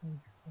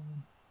 6,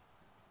 7.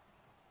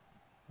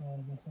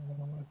 Oh, that's not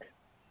gonna work.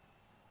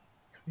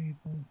 3,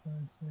 4, 5,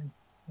 6,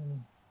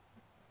 7.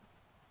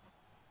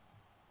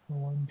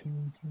 1, 2,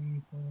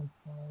 3, 4,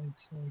 5,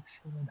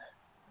 6, 7.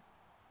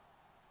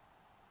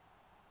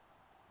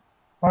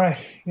 All right.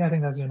 Yeah, I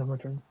think that's the end of my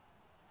turn.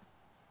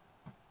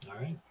 All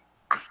right.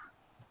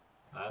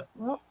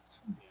 Well,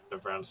 That's the end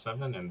of round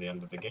 7 and the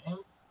end of the game.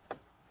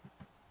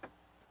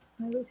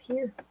 I was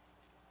here.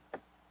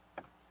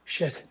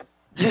 Shit.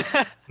 Thank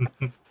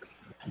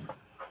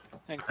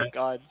the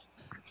gods.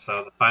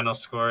 So the final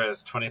score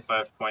is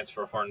 25 points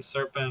for Horned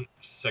Serpent,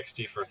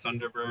 60 for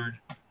Thunderbird,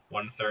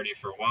 130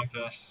 for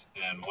Wampus,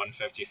 and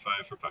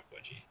 155 for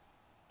Puckwudgie.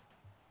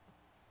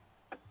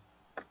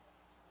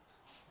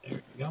 There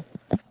you go.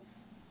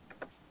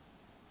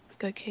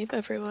 Good game,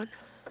 everyone.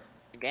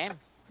 Good game.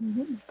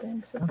 Mm-hmm.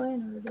 Thanks for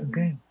playing, everybody. Good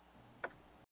game.